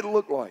 what would it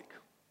look like?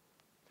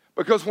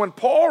 Because when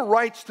Paul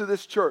writes to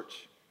this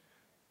church,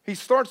 he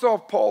starts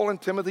off Paul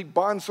and Timothy,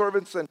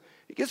 bondservants, and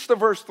he gets to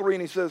verse 3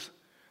 and he says,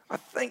 I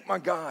thank my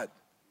God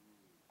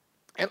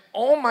and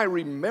all my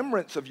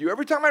remembrance of you.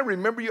 Every time I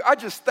remember you, I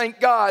just thank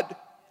God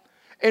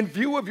in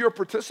view of your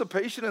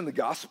participation in the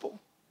gospel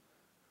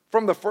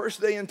from the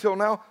first day until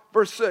now.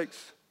 Verse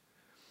 6,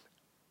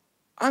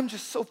 I'm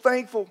just so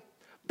thankful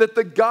that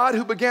the God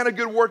who began a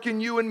good work in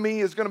you and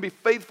me is going to be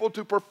faithful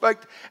to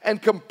perfect and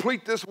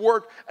complete this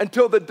work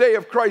until the day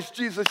of Christ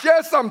Jesus.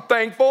 Yes, I'm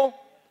thankful.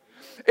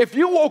 If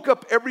you woke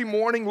up every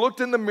morning,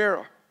 looked in the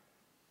mirror,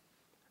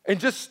 and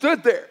just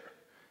stood there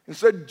and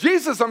said,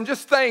 Jesus, I'm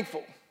just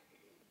thankful.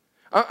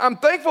 I'm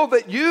thankful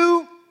that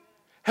you've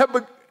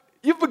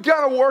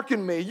begun a work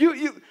in me.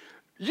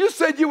 You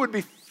said you would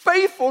be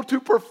faithful to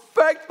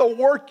perfect the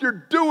work you're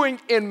doing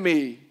in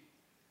me.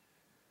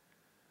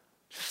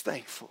 Just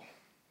thankful.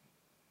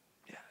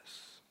 Yes.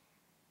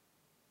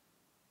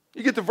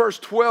 You get to verse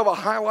 12, I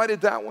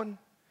highlighted that one.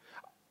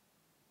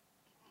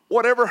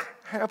 Whatever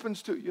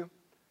happens to you,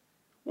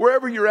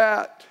 wherever you're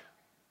at,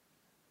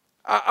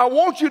 I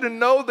want you to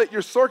know that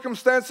your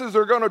circumstances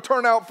are going to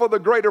turn out for the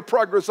greater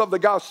progress of the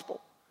gospel.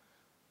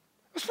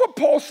 That's what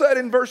Paul said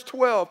in verse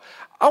 12.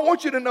 I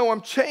want you to know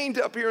I'm chained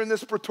up here in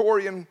this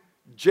Praetorian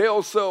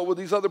jail cell with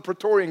these other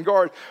Praetorian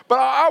guards, but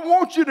I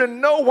want you to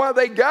know why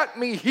they got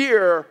me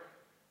here,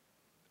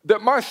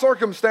 that my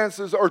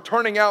circumstances are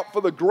turning out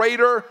for the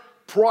greater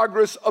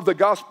progress of the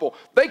gospel.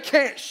 They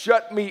can't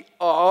shut me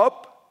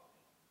up.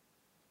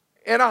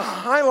 And I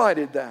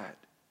highlighted that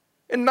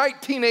in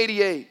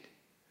 1988.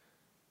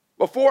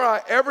 Before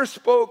I ever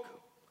spoke,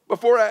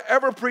 before I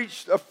ever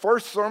preached a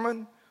first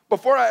sermon,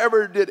 before I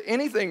ever did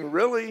anything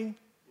really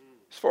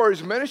as far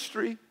as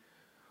ministry,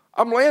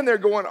 I'm laying there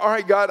going, all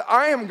right, God,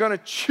 I am going to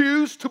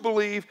choose to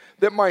believe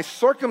that my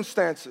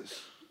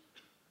circumstances,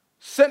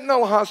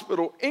 Sentinel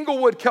Hospital,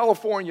 Inglewood,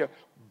 California,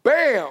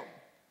 bam,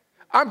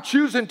 I'm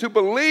choosing to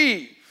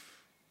believe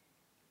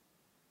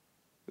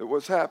that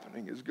what's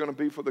happening is going to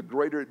be for the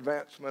greater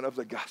advancement of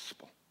the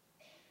gospel.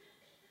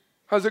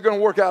 How's it going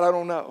to work out? I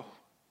don't know.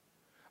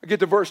 I get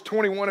to verse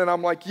 21 and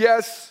I'm like,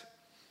 yes,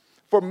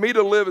 for me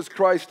to live is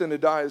Christ and to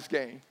die is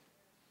gain.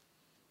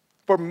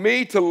 For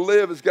me to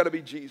live has got to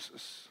be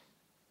Jesus.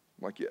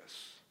 I'm like, yes.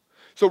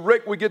 So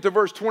Rick, we get to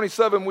verse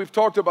 27. We've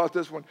talked about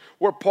this one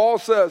where Paul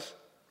says,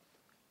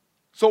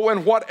 so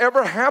when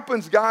whatever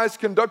happens, guys,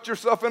 conduct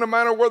yourself in a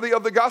manner worthy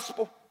of the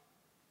gospel.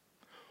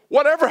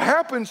 Whatever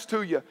happens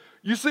to you,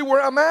 you see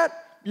where I'm at?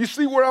 You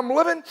see where I'm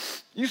living?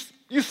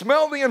 You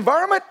smell the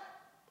environment?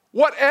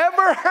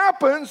 Whatever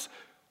happens,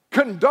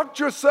 conduct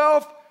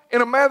yourself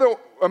in a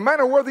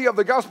manner worthy of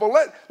the gospel.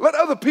 Let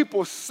other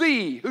people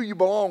see who you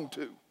belong to.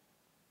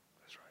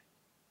 That's right.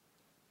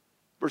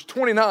 Verse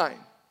 29.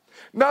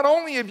 Not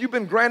only have you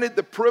been granted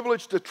the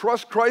privilege to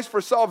trust Christ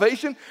for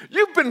salvation,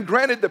 you've been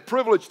granted the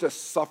privilege to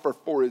suffer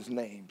for his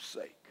name's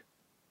sake.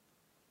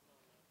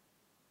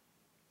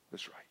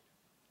 That's right.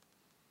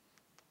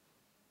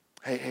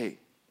 Hey,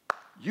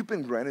 you've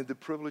been granted the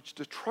privilege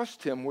to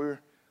trust him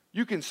where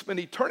you can spend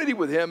eternity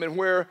with him and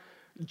where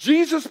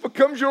Jesus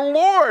becomes your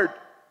Lord.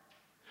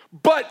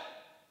 But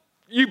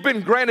you've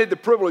been granted the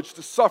privilege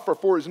to suffer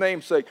for his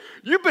name's sake.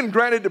 You've been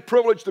granted the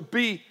privilege to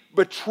be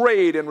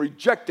betrayed and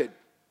rejected.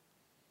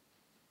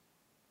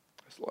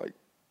 It's like,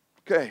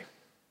 okay.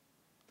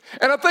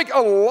 And I think a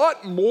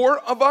lot more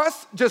of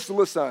us, just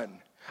listen,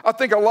 I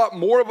think a lot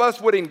more of us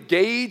would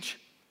engage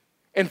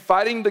in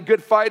fighting the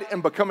good fight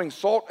and becoming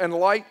salt and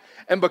light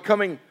and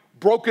becoming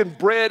broken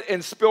bread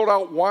and spilled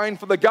out wine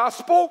for the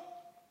gospel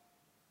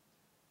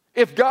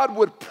if God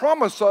would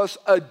promise us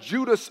a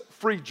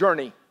Judas-free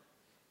journey.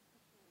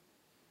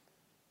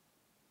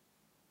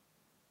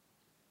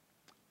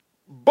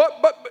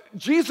 But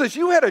Jesus,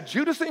 you had a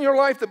Judas in your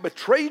life that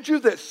betrayed you,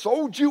 that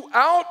sold you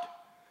out,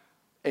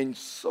 and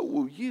so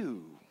will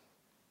you.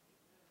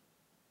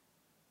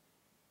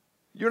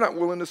 You're not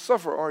willing to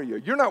suffer, are you?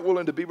 You're not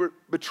willing to be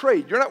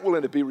betrayed. You're not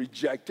willing to be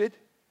rejected.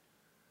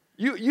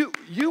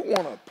 You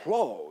want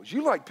applause.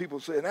 You like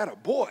people saying, "Atta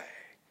boy,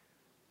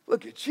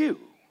 look at you."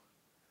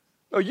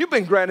 No, you've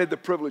been granted the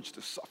privilege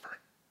to suffer.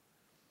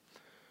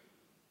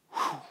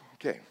 Whew,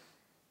 okay.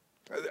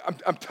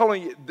 I'm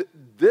telling you,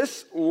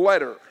 this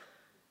letter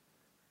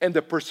and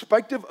the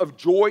perspective of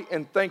joy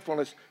and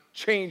thankfulness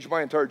changed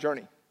my entire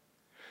journey.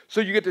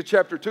 So you get to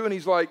chapter 2, and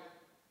he's like,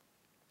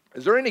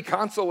 is there any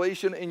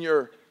consolation in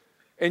your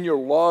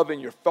love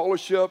and your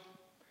fellowship?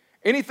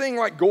 Anything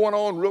like going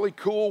on really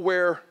cool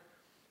where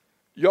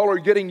y'all are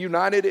getting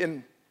united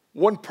in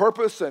one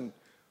purpose and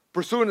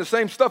pursuing the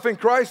same stuff in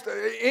Christ?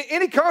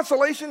 Any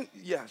consolation?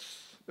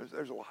 Yes,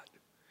 there's a lot.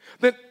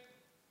 Then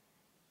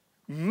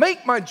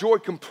make my joy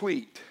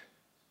complete.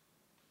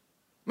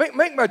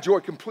 Make my joy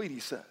complete, he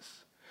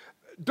says.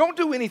 Don't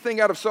do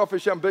anything out of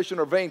selfish ambition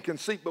or vain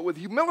conceit, but with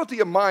humility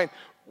of mind,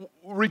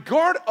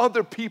 regard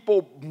other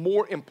people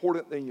more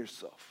important than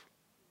yourself.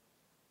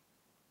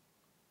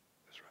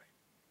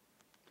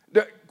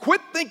 That's right.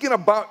 Quit thinking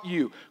about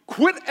you.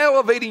 Quit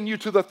elevating you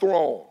to the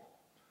throne.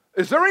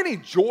 Is there any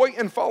joy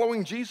in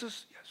following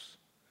Jesus? Yes.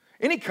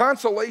 Any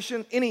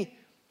consolation? Any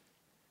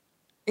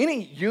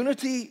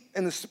unity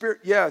in the Spirit?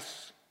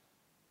 Yes.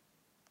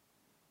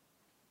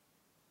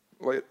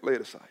 Lay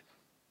it aside.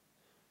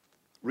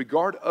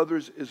 Regard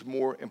others as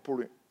more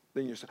important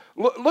than yourself.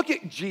 Look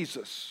at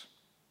Jesus,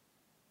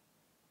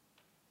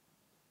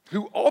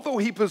 who, although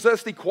he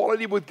possessed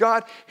equality with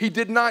God, he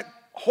did not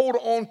hold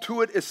on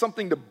to it as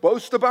something to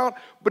boast about,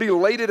 but he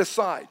laid it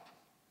aside.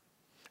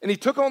 And he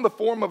took on the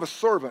form of a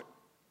servant.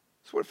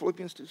 That's what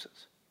Philippians 2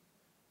 says.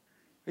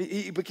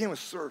 He became a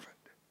servant.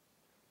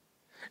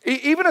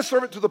 Even a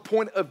servant to the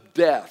point of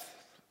death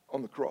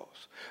on the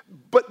cross.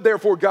 But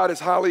therefore God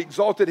has highly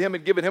exalted him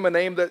and given him a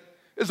name that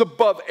is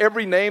above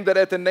every name, that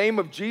at the name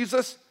of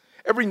Jesus,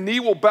 every knee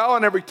will bow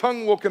and every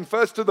tongue will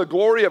confess to the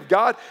glory of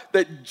God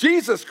that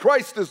Jesus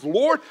Christ is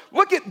Lord.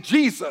 Look at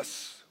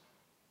Jesus.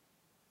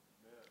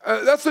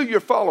 That's who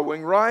you're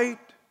following, right?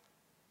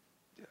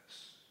 Yes.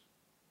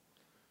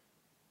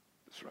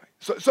 That's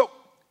right. So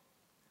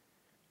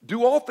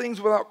do all things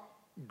without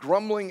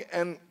grumbling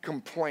and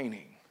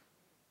complaining.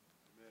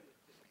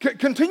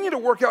 Continue to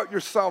work out your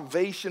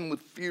salvation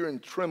with fear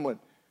and trembling.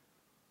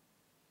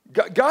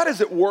 God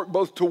is at work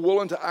both to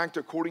will and to act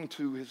according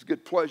to his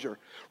good pleasure.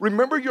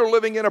 Remember, you're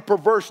living in a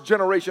perverse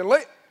generation.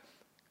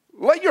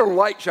 Let your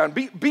light shine.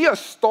 Be a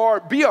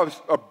star. Be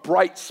a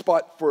bright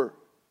spot for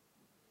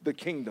the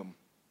kingdom.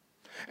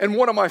 And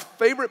one of my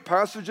favorite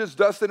passages,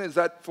 Dustin, is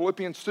that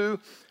Philippians 2.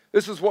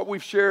 This is what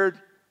we've shared,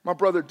 my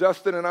brother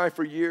Dustin and I,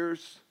 for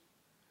years.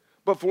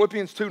 But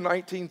Philippians 2,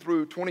 19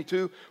 through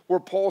 22, where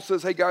Paul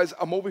says, hey guys,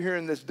 I'm over here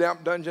in this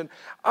damp dungeon.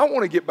 I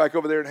want to get back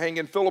over there and hang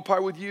in Philippi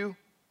with you.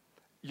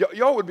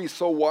 Y'all would be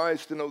so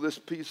wise to know this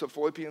piece of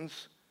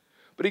Philippians.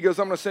 But he goes,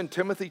 I'm going to send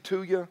Timothy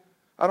to you.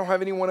 I don't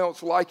have anyone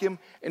else like him.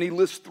 And he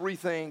lists three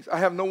things. I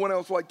have no one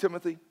else like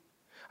Timothy.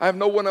 I have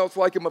no one else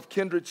like him of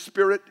kindred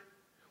spirit.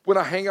 When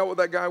I hang out with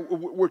that guy,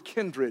 we're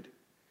kindred.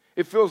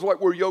 It feels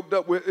like we're yoked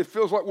up. It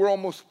feels like we're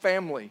almost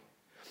family.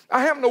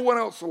 I have no one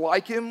else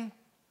like him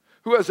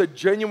who has a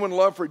genuine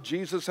love for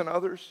Jesus and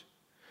others.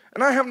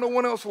 And I have no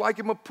one else like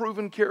him of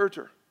proven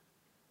character.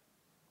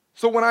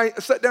 So when I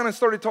sat down and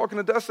started talking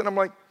to Dustin, I'm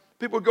like,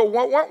 people go,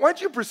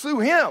 why'd you pursue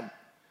him?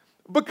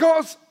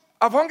 Because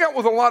I've hung out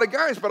with a lot of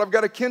guys, but I've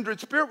got a kindred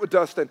spirit with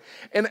Dustin.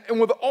 And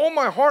with all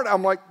my heart,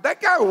 I'm like,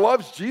 that guy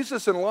loves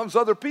Jesus and loves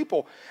other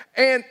people.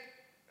 And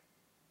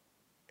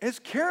his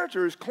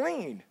character is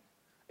clean.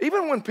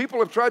 Even when people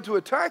have tried to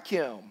attack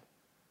him.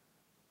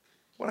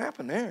 What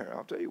happened there?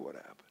 I'll tell you what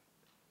happened.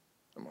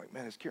 I'm like,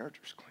 man, his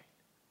character's clean.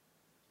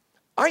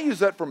 I use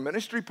that for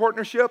ministry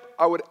partnership.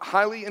 I would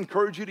highly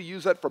encourage you to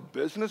use that for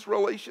business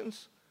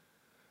relations.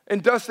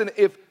 And Dustin,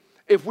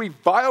 if we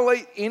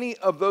violate any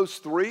of those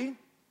three,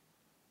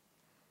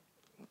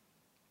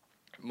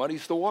 it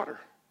muddies the water.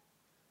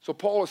 So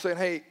Paul is saying,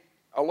 hey,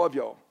 I love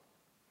y'all.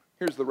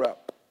 Here's the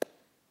wrap.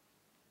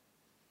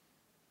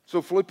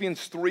 So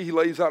Philippians 3, he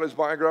lays out his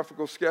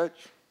biographical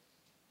sketch.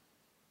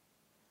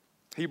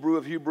 Hebrew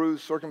of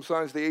Hebrews,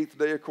 circumcised the 8th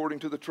day according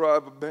to the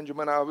tribe of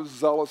Benjamin. I was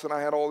zealous and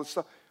I had all this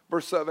stuff.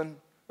 Verse 7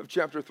 of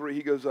chapter 3,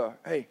 he goes,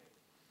 hey,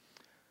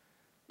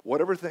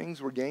 whatever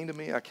things were gained to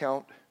me, I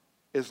count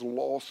as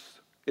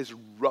loss, as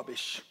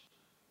rubbish,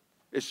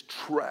 as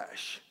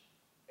trash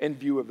in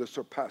view of the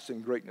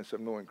surpassing greatness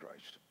of knowing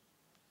Christ.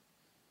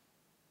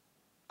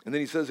 And then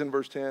he says in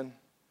verse 10,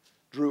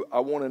 Drew, I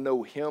want to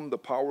know him, the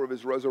power of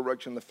his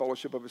resurrection, the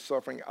fellowship of his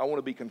suffering. I want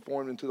to be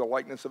conformed into the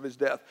likeness of his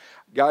death.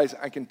 Guys,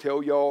 I can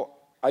tell y'all,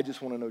 I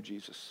just want to know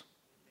Jesus.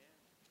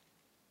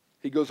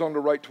 He goes on to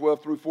write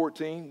 12 through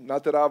 14.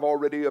 Not that I've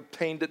already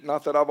obtained it,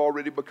 not that I've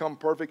already become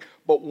perfect,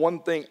 but one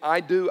thing I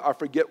do, I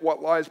forget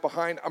what lies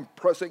behind. I'm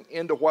pressing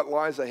into what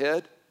lies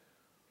ahead.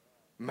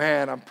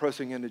 Man, I'm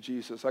pressing into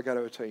Jesus. I got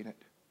to attain it.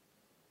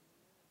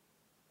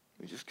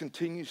 He just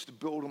continues to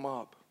build them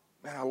up.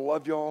 Man, I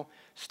love y'all.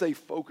 Stay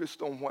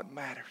focused on what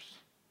matters.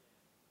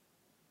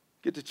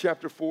 Get to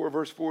chapter 4,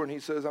 verse 4, and he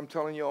says, I'm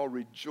telling y'all,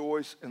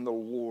 rejoice in the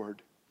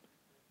Lord.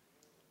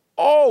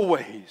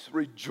 Always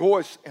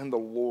rejoice in the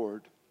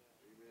Lord.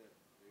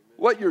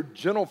 Let your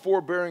gentle,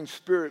 forbearing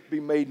spirit be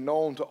made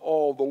known to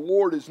all. The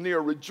Lord is near.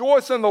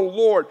 Rejoice in the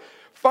Lord.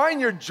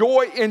 Find your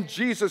joy in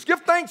Jesus.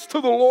 Give thanks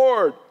to the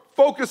Lord.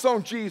 Focus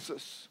on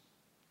Jesus.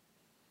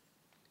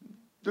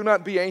 Do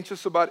not be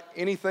anxious about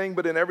anything,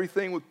 but in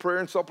everything with prayer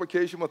and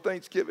supplication with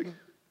thanksgiving.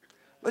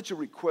 Let your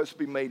requests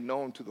be made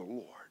known to the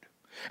Lord.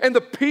 And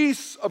the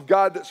peace of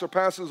God that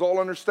surpasses all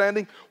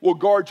understanding will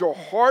guard your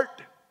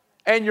heart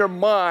and your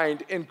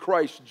mind in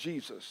Christ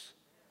Jesus.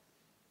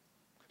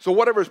 So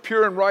whatever is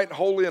pure and right and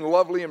holy and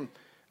lovely and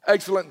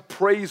excellent and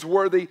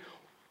praiseworthy,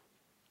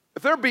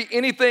 if there be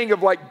anything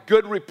of like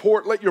good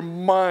report, let your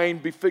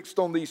mind be fixed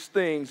on these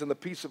things and the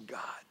peace of God.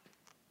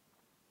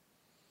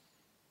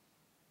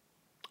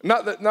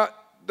 Not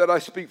that I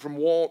speak from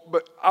Walt,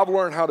 but I've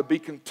learned how to be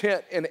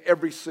content in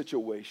every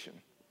situation.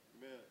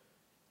 Amen.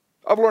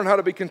 I've learned how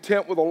to be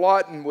content with a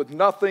lot and with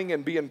nothing,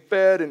 and being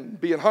fed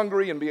and being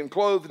hungry and being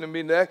clothed and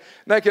being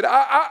naked.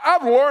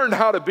 I've learned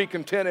how to be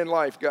content in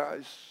life,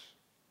 guys.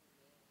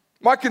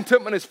 My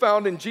contentment is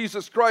found in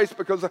Jesus Christ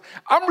because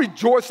I'm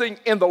rejoicing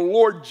in the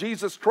Lord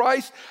Jesus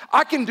Christ.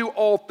 I can do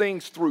all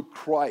things through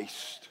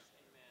Christ.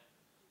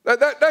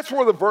 That's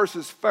where the verse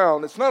is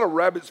found. It's not a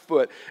rabbit's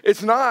foot.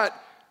 It's not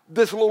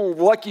this little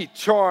lucky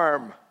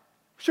charm.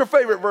 What's your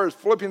favorite verse?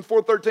 Philippians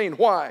 4:13.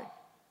 Why?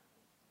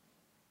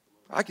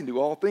 I can do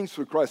all things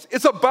through Christ.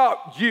 It's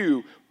about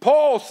you.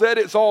 Paul said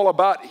it's all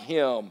about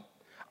him.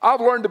 I've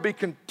learned to be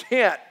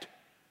content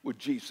with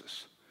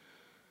Jesus.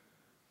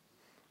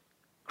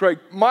 Craig,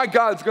 my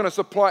God's going to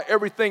supply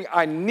everything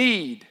I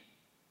need.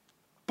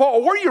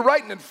 Paul, where are you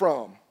writing it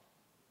from?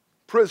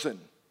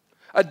 Prison.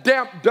 A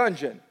damp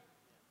dungeon.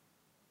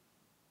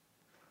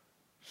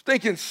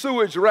 Stinking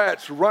sewage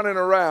rats running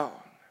around.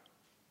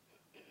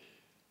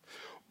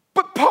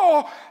 But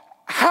Paul,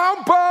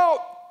 how about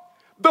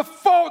the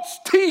false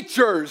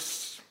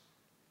teachers?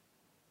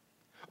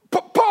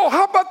 Paul,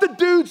 how about the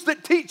dudes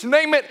that teach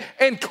name it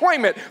and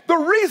claim it? The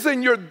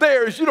reason you're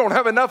there is you don't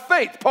have enough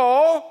faith,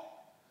 Paul.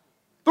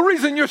 The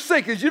reason you're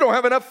sick is you don't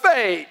have enough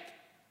faith.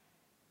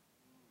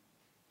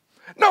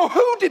 No,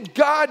 who did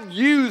God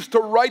use to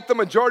write the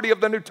majority of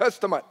the New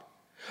Testament?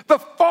 The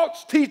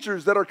false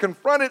teachers that are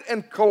confronted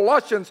in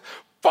Colossians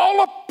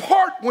fall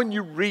apart when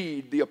you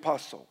read the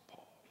Apostle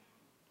Paul.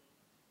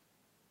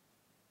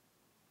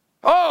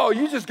 Oh,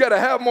 you just got to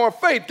have more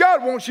faith.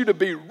 God wants you to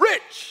be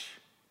rich.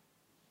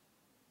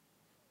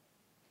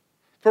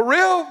 For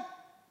real?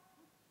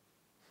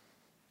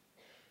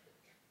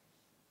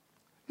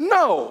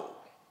 No.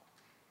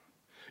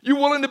 You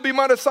willing to be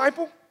my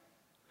disciple?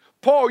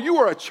 Paul, you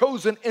are a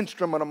chosen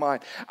instrument of mine.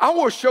 I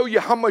will show you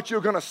how much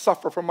you're going to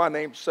suffer for my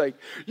name's sake.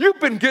 You've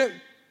been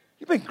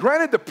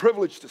granted the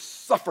privilege to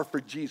suffer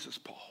for Jesus,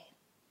 Paul.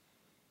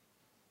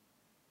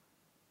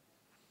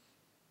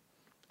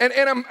 And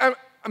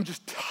I'm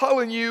just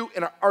telling you,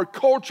 in our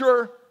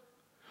culture,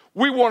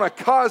 we want a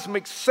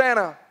cosmic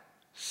Santa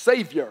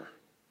Savior.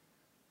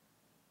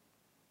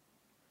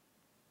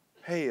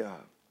 Hey,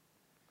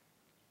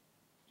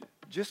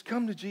 just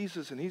come to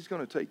Jesus and he's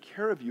going to take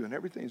care of you and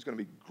everything's going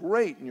to be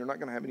great and you're not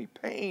going to have any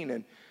pain.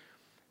 And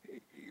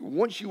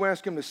once you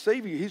ask him to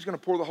save you, he's going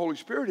to pour the Holy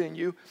Spirit in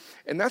you.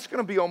 And that's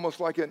going to be almost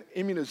like an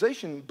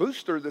immunization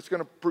booster that's going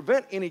to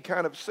prevent any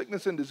kind of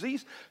sickness and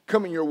disease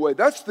coming your way.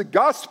 That's the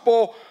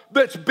gospel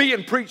that's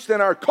being preached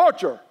in our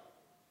culture.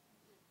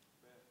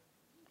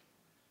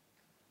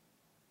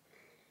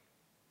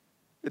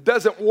 It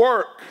doesn't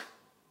work.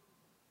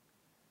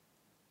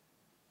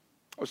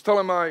 I was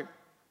telling my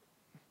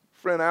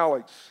friend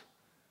Alex,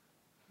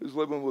 who's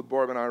living with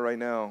Barb and I right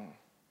now,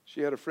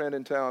 she had a friend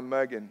in town,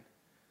 Megan.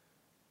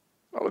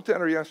 I looked at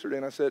her yesterday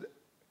and I said,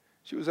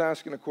 she was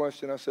asking a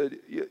question. I said,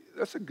 yeah,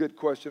 that's a good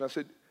question. I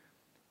said,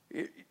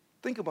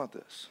 think about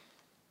this.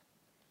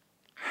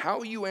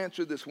 How you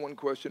answer this one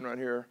question right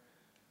here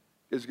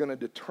is going to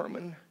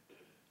determine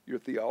your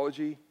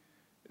theology.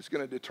 It's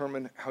going to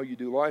determine how you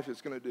do life.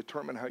 It's going to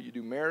determine how you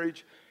do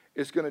marriage.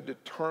 It's going to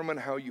determine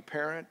how you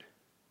parent.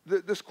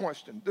 This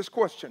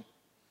question.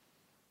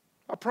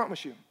 I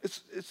promise you,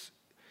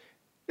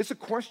 it's a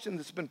question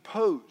that's been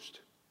posed,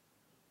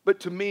 but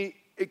to me,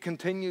 it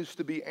continues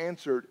to be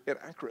answered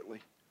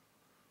inaccurately.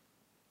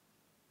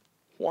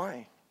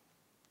 Why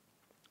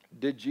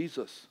did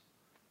Jesus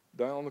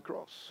die on the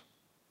cross?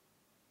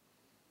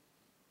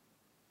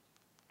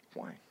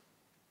 Why?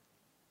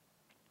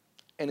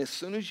 And as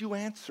soon as you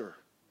answer,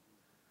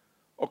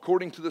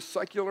 according to the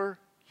secular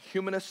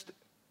humanist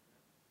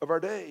of our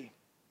day,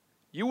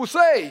 you will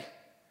say,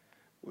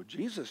 well,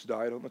 Jesus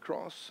died on the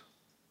cross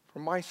for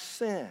my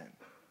sin.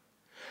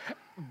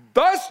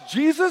 Thus,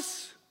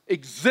 Jesus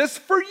exists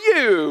for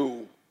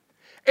you.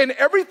 And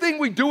everything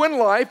we do in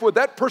life with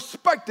that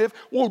perspective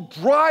will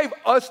drive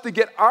us to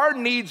get our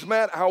needs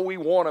met how we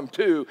want them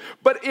to.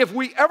 But if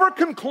we ever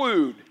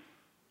conclude,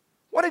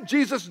 why did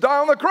Jesus die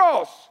on the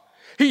cross?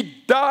 He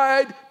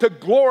died to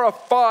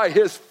glorify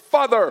his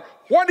Father.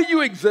 Why do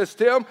you exist,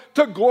 Tim?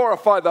 To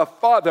glorify the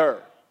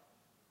Father.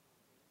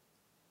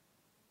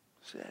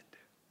 That's it.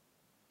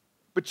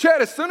 But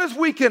Chad, as soon as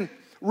we can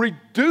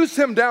reduce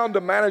him down to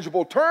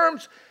manageable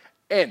terms,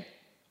 and,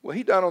 well,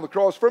 he died on the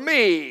cross for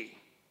me.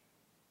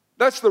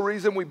 That's the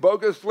reason we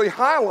bogusly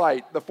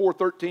highlight the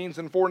 4:13s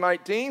and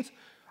 4:19s.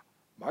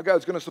 My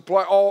God's going to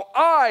supply all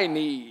I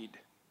need.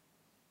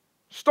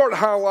 Start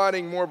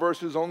highlighting more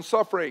verses on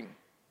suffering.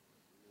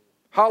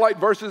 Highlight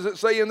verses that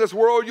say in this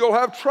world you'll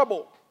have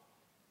trouble.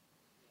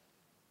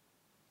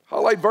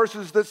 Highlight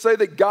verses that say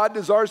that God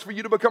desires for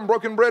you to become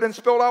broken bread and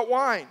spilled out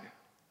wine.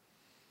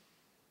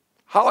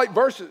 Highlight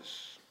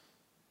verses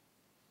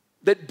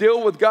that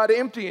deal with God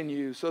emptying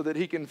you so that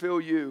he can fill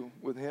you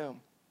with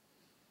him.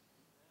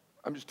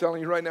 I'm just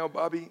telling you right now,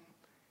 Bobby,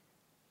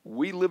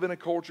 we live in a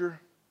culture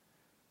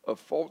of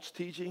false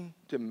teaching,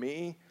 to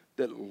me,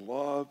 that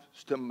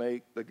loves to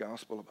make the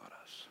gospel about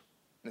us.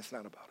 And it's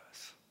not about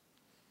us.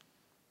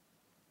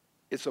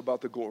 It's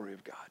about the glory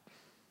of God.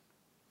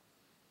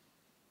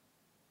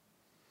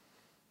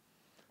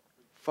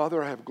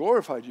 Father, I have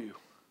glorified you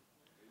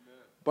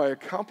by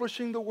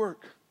accomplishing the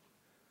work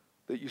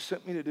that you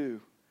sent me to do.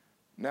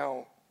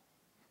 Now,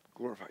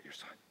 glorify your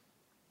Son.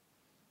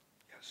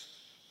 Yes,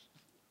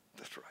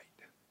 that's right.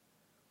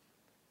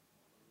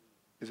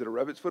 Is it a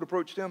rabbit's foot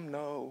approach to him?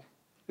 No.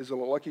 Is it a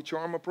Lucky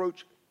Charm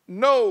approach?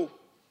 No.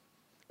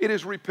 It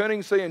is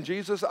repenting, saying,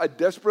 Jesus, I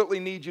desperately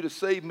need you to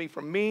save me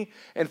from me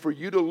and for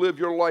you to live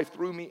your life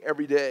through me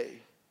every day.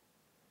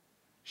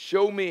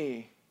 Show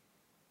me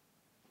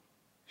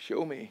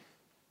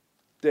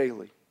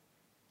daily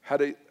how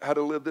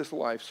to live this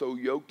life so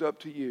yoked up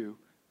to you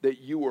that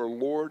you are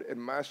Lord and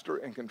Master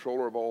and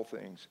controller of all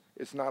things.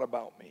 It's not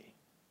about me.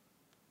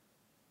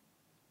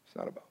 It's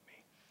not about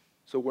me.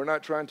 So we're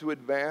not trying to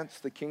advance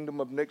the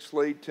kingdom of Nick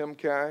Slade, Tim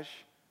Cash,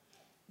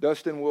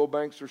 Dustin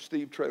Wilbanks, or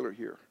Steve Traylor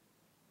here.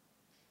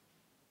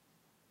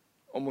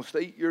 Almost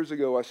 8 years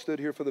ago, I stood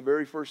here for the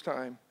very first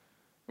time,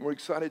 and we're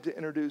excited to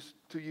introduce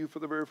to you for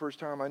the very first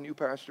time my new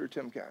pastor,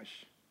 Tim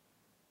Cash.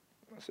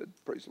 I said,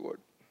 praise the Lord.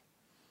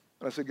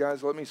 And I said,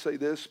 guys, let me say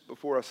this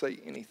before I say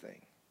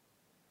anything.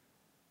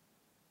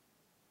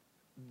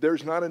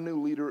 There's not a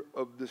new leader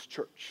of this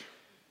church.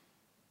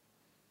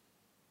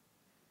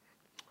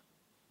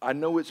 I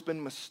know it's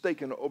been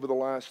mistaken over the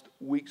last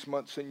weeks,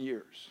 months, and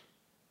years.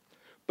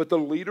 But the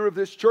leader of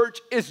this church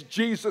is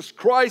Jesus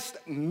Christ,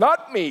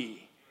 not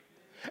me.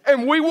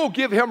 And we will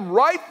give him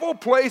rightful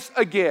place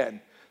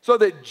again so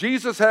that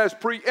Jesus has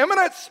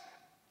preeminence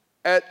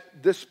at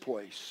this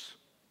place.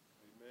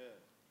 Amen.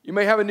 You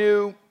may have a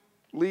new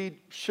lead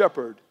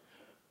shepherd,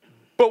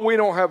 but we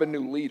don't have a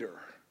new leader.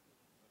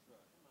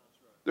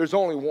 There's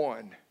only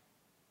one,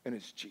 and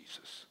it's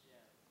Jesus.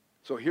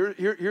 So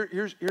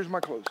here's my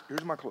close.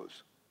 Here's my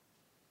close.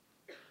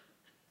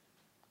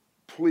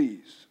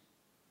 Please,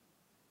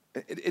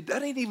 it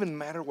doesn't even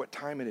matter what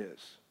time it is.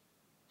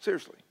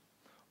 Seriously.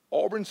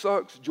 Auburn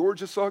sucks.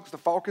 Georgia sucks. The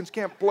Falcons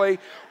can't play.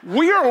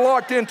 We are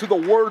locked into the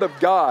Word of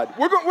God.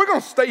 We're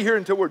going to stay here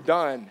until we're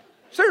done.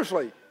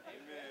 Seriously.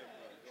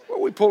 What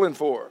are we pulling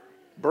for?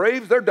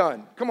 Braves, they're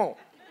done. Come on.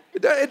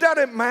 It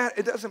doesn't matter.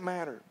 It doesn't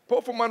matter.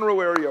 Pull from Monroe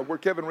area where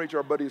Kevin Reach,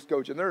 our buddy, is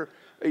coaching. They're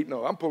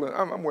 8-0.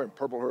 I'm wearing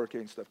purple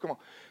hurricane stuff. Come on.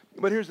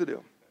 But here's the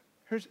deal.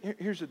 Here's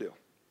the deal.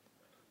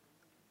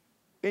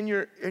 In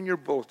your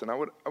bulletin, I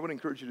would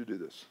encourage you to do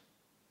this.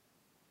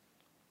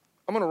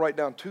 I'm going to write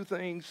down 2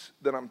 things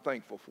that I'm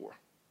thankful for.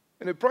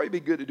 And it'd probably be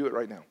good to do it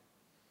right now.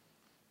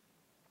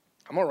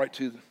 I'm going to write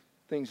 2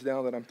 things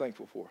down that I'm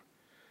thankful for.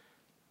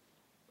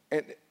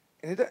 And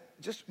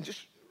just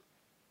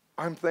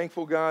I'm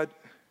thankful, God,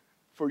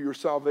 for your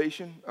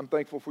salvation. I'm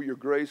thankful for your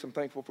grace. I'm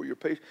thankful for your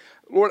patience.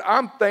 Lord,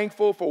 I'm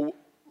thankful for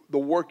the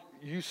work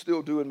you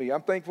still do in me.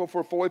 I'm thankful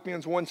for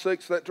Philippians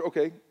 1:6.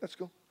 Okay, let's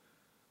go.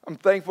 I'm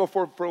thankful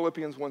for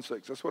Philippians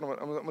 1:6. That's what I'm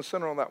going to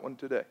center on that one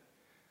today.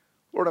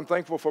 Lord, I'm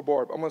thankful for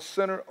Barb. I'm going to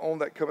center on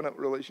that covenant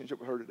relationship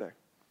with her today.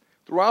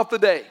 Throughout the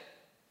day,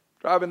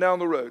 driving down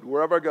the road,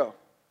 wherever I go,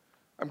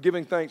 I'm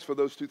giving thanks for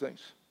those 2 things.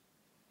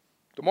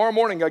 Tomorrow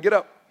morning, I get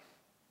up,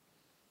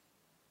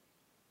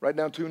 write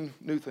down 2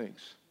 new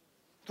things.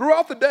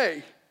 Throughout the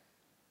day,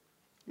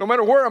 no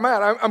matter where I'm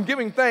at, I'm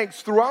giving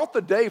thanks throughout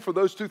the day for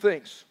those 2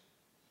 things.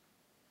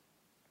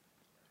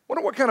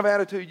 Wonder what kind of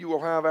attitude you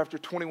will have after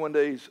 21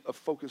 days of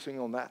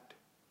focusing on that.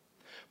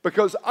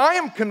 Because I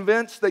am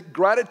convinced that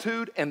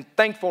gratitude and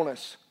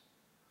thankfulness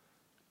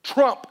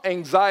trump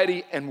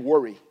anxiety and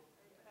worry.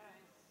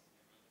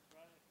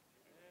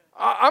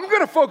 I'm going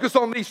to focus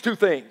on these 2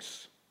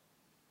 things.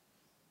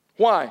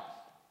 Why?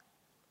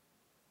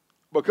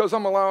 Because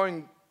I'm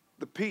allowing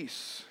the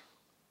peace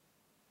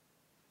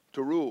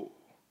to rule.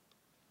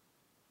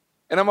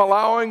 And I'm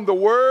allowing the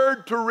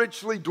word to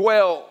richly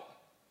dwell.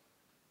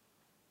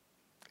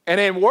 And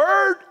in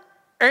word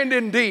and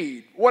in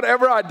deed,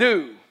 whatever I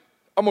do,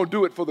 I'm going to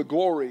do it for the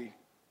glory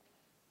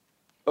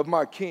of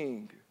my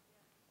King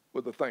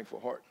with a thankful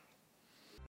heart.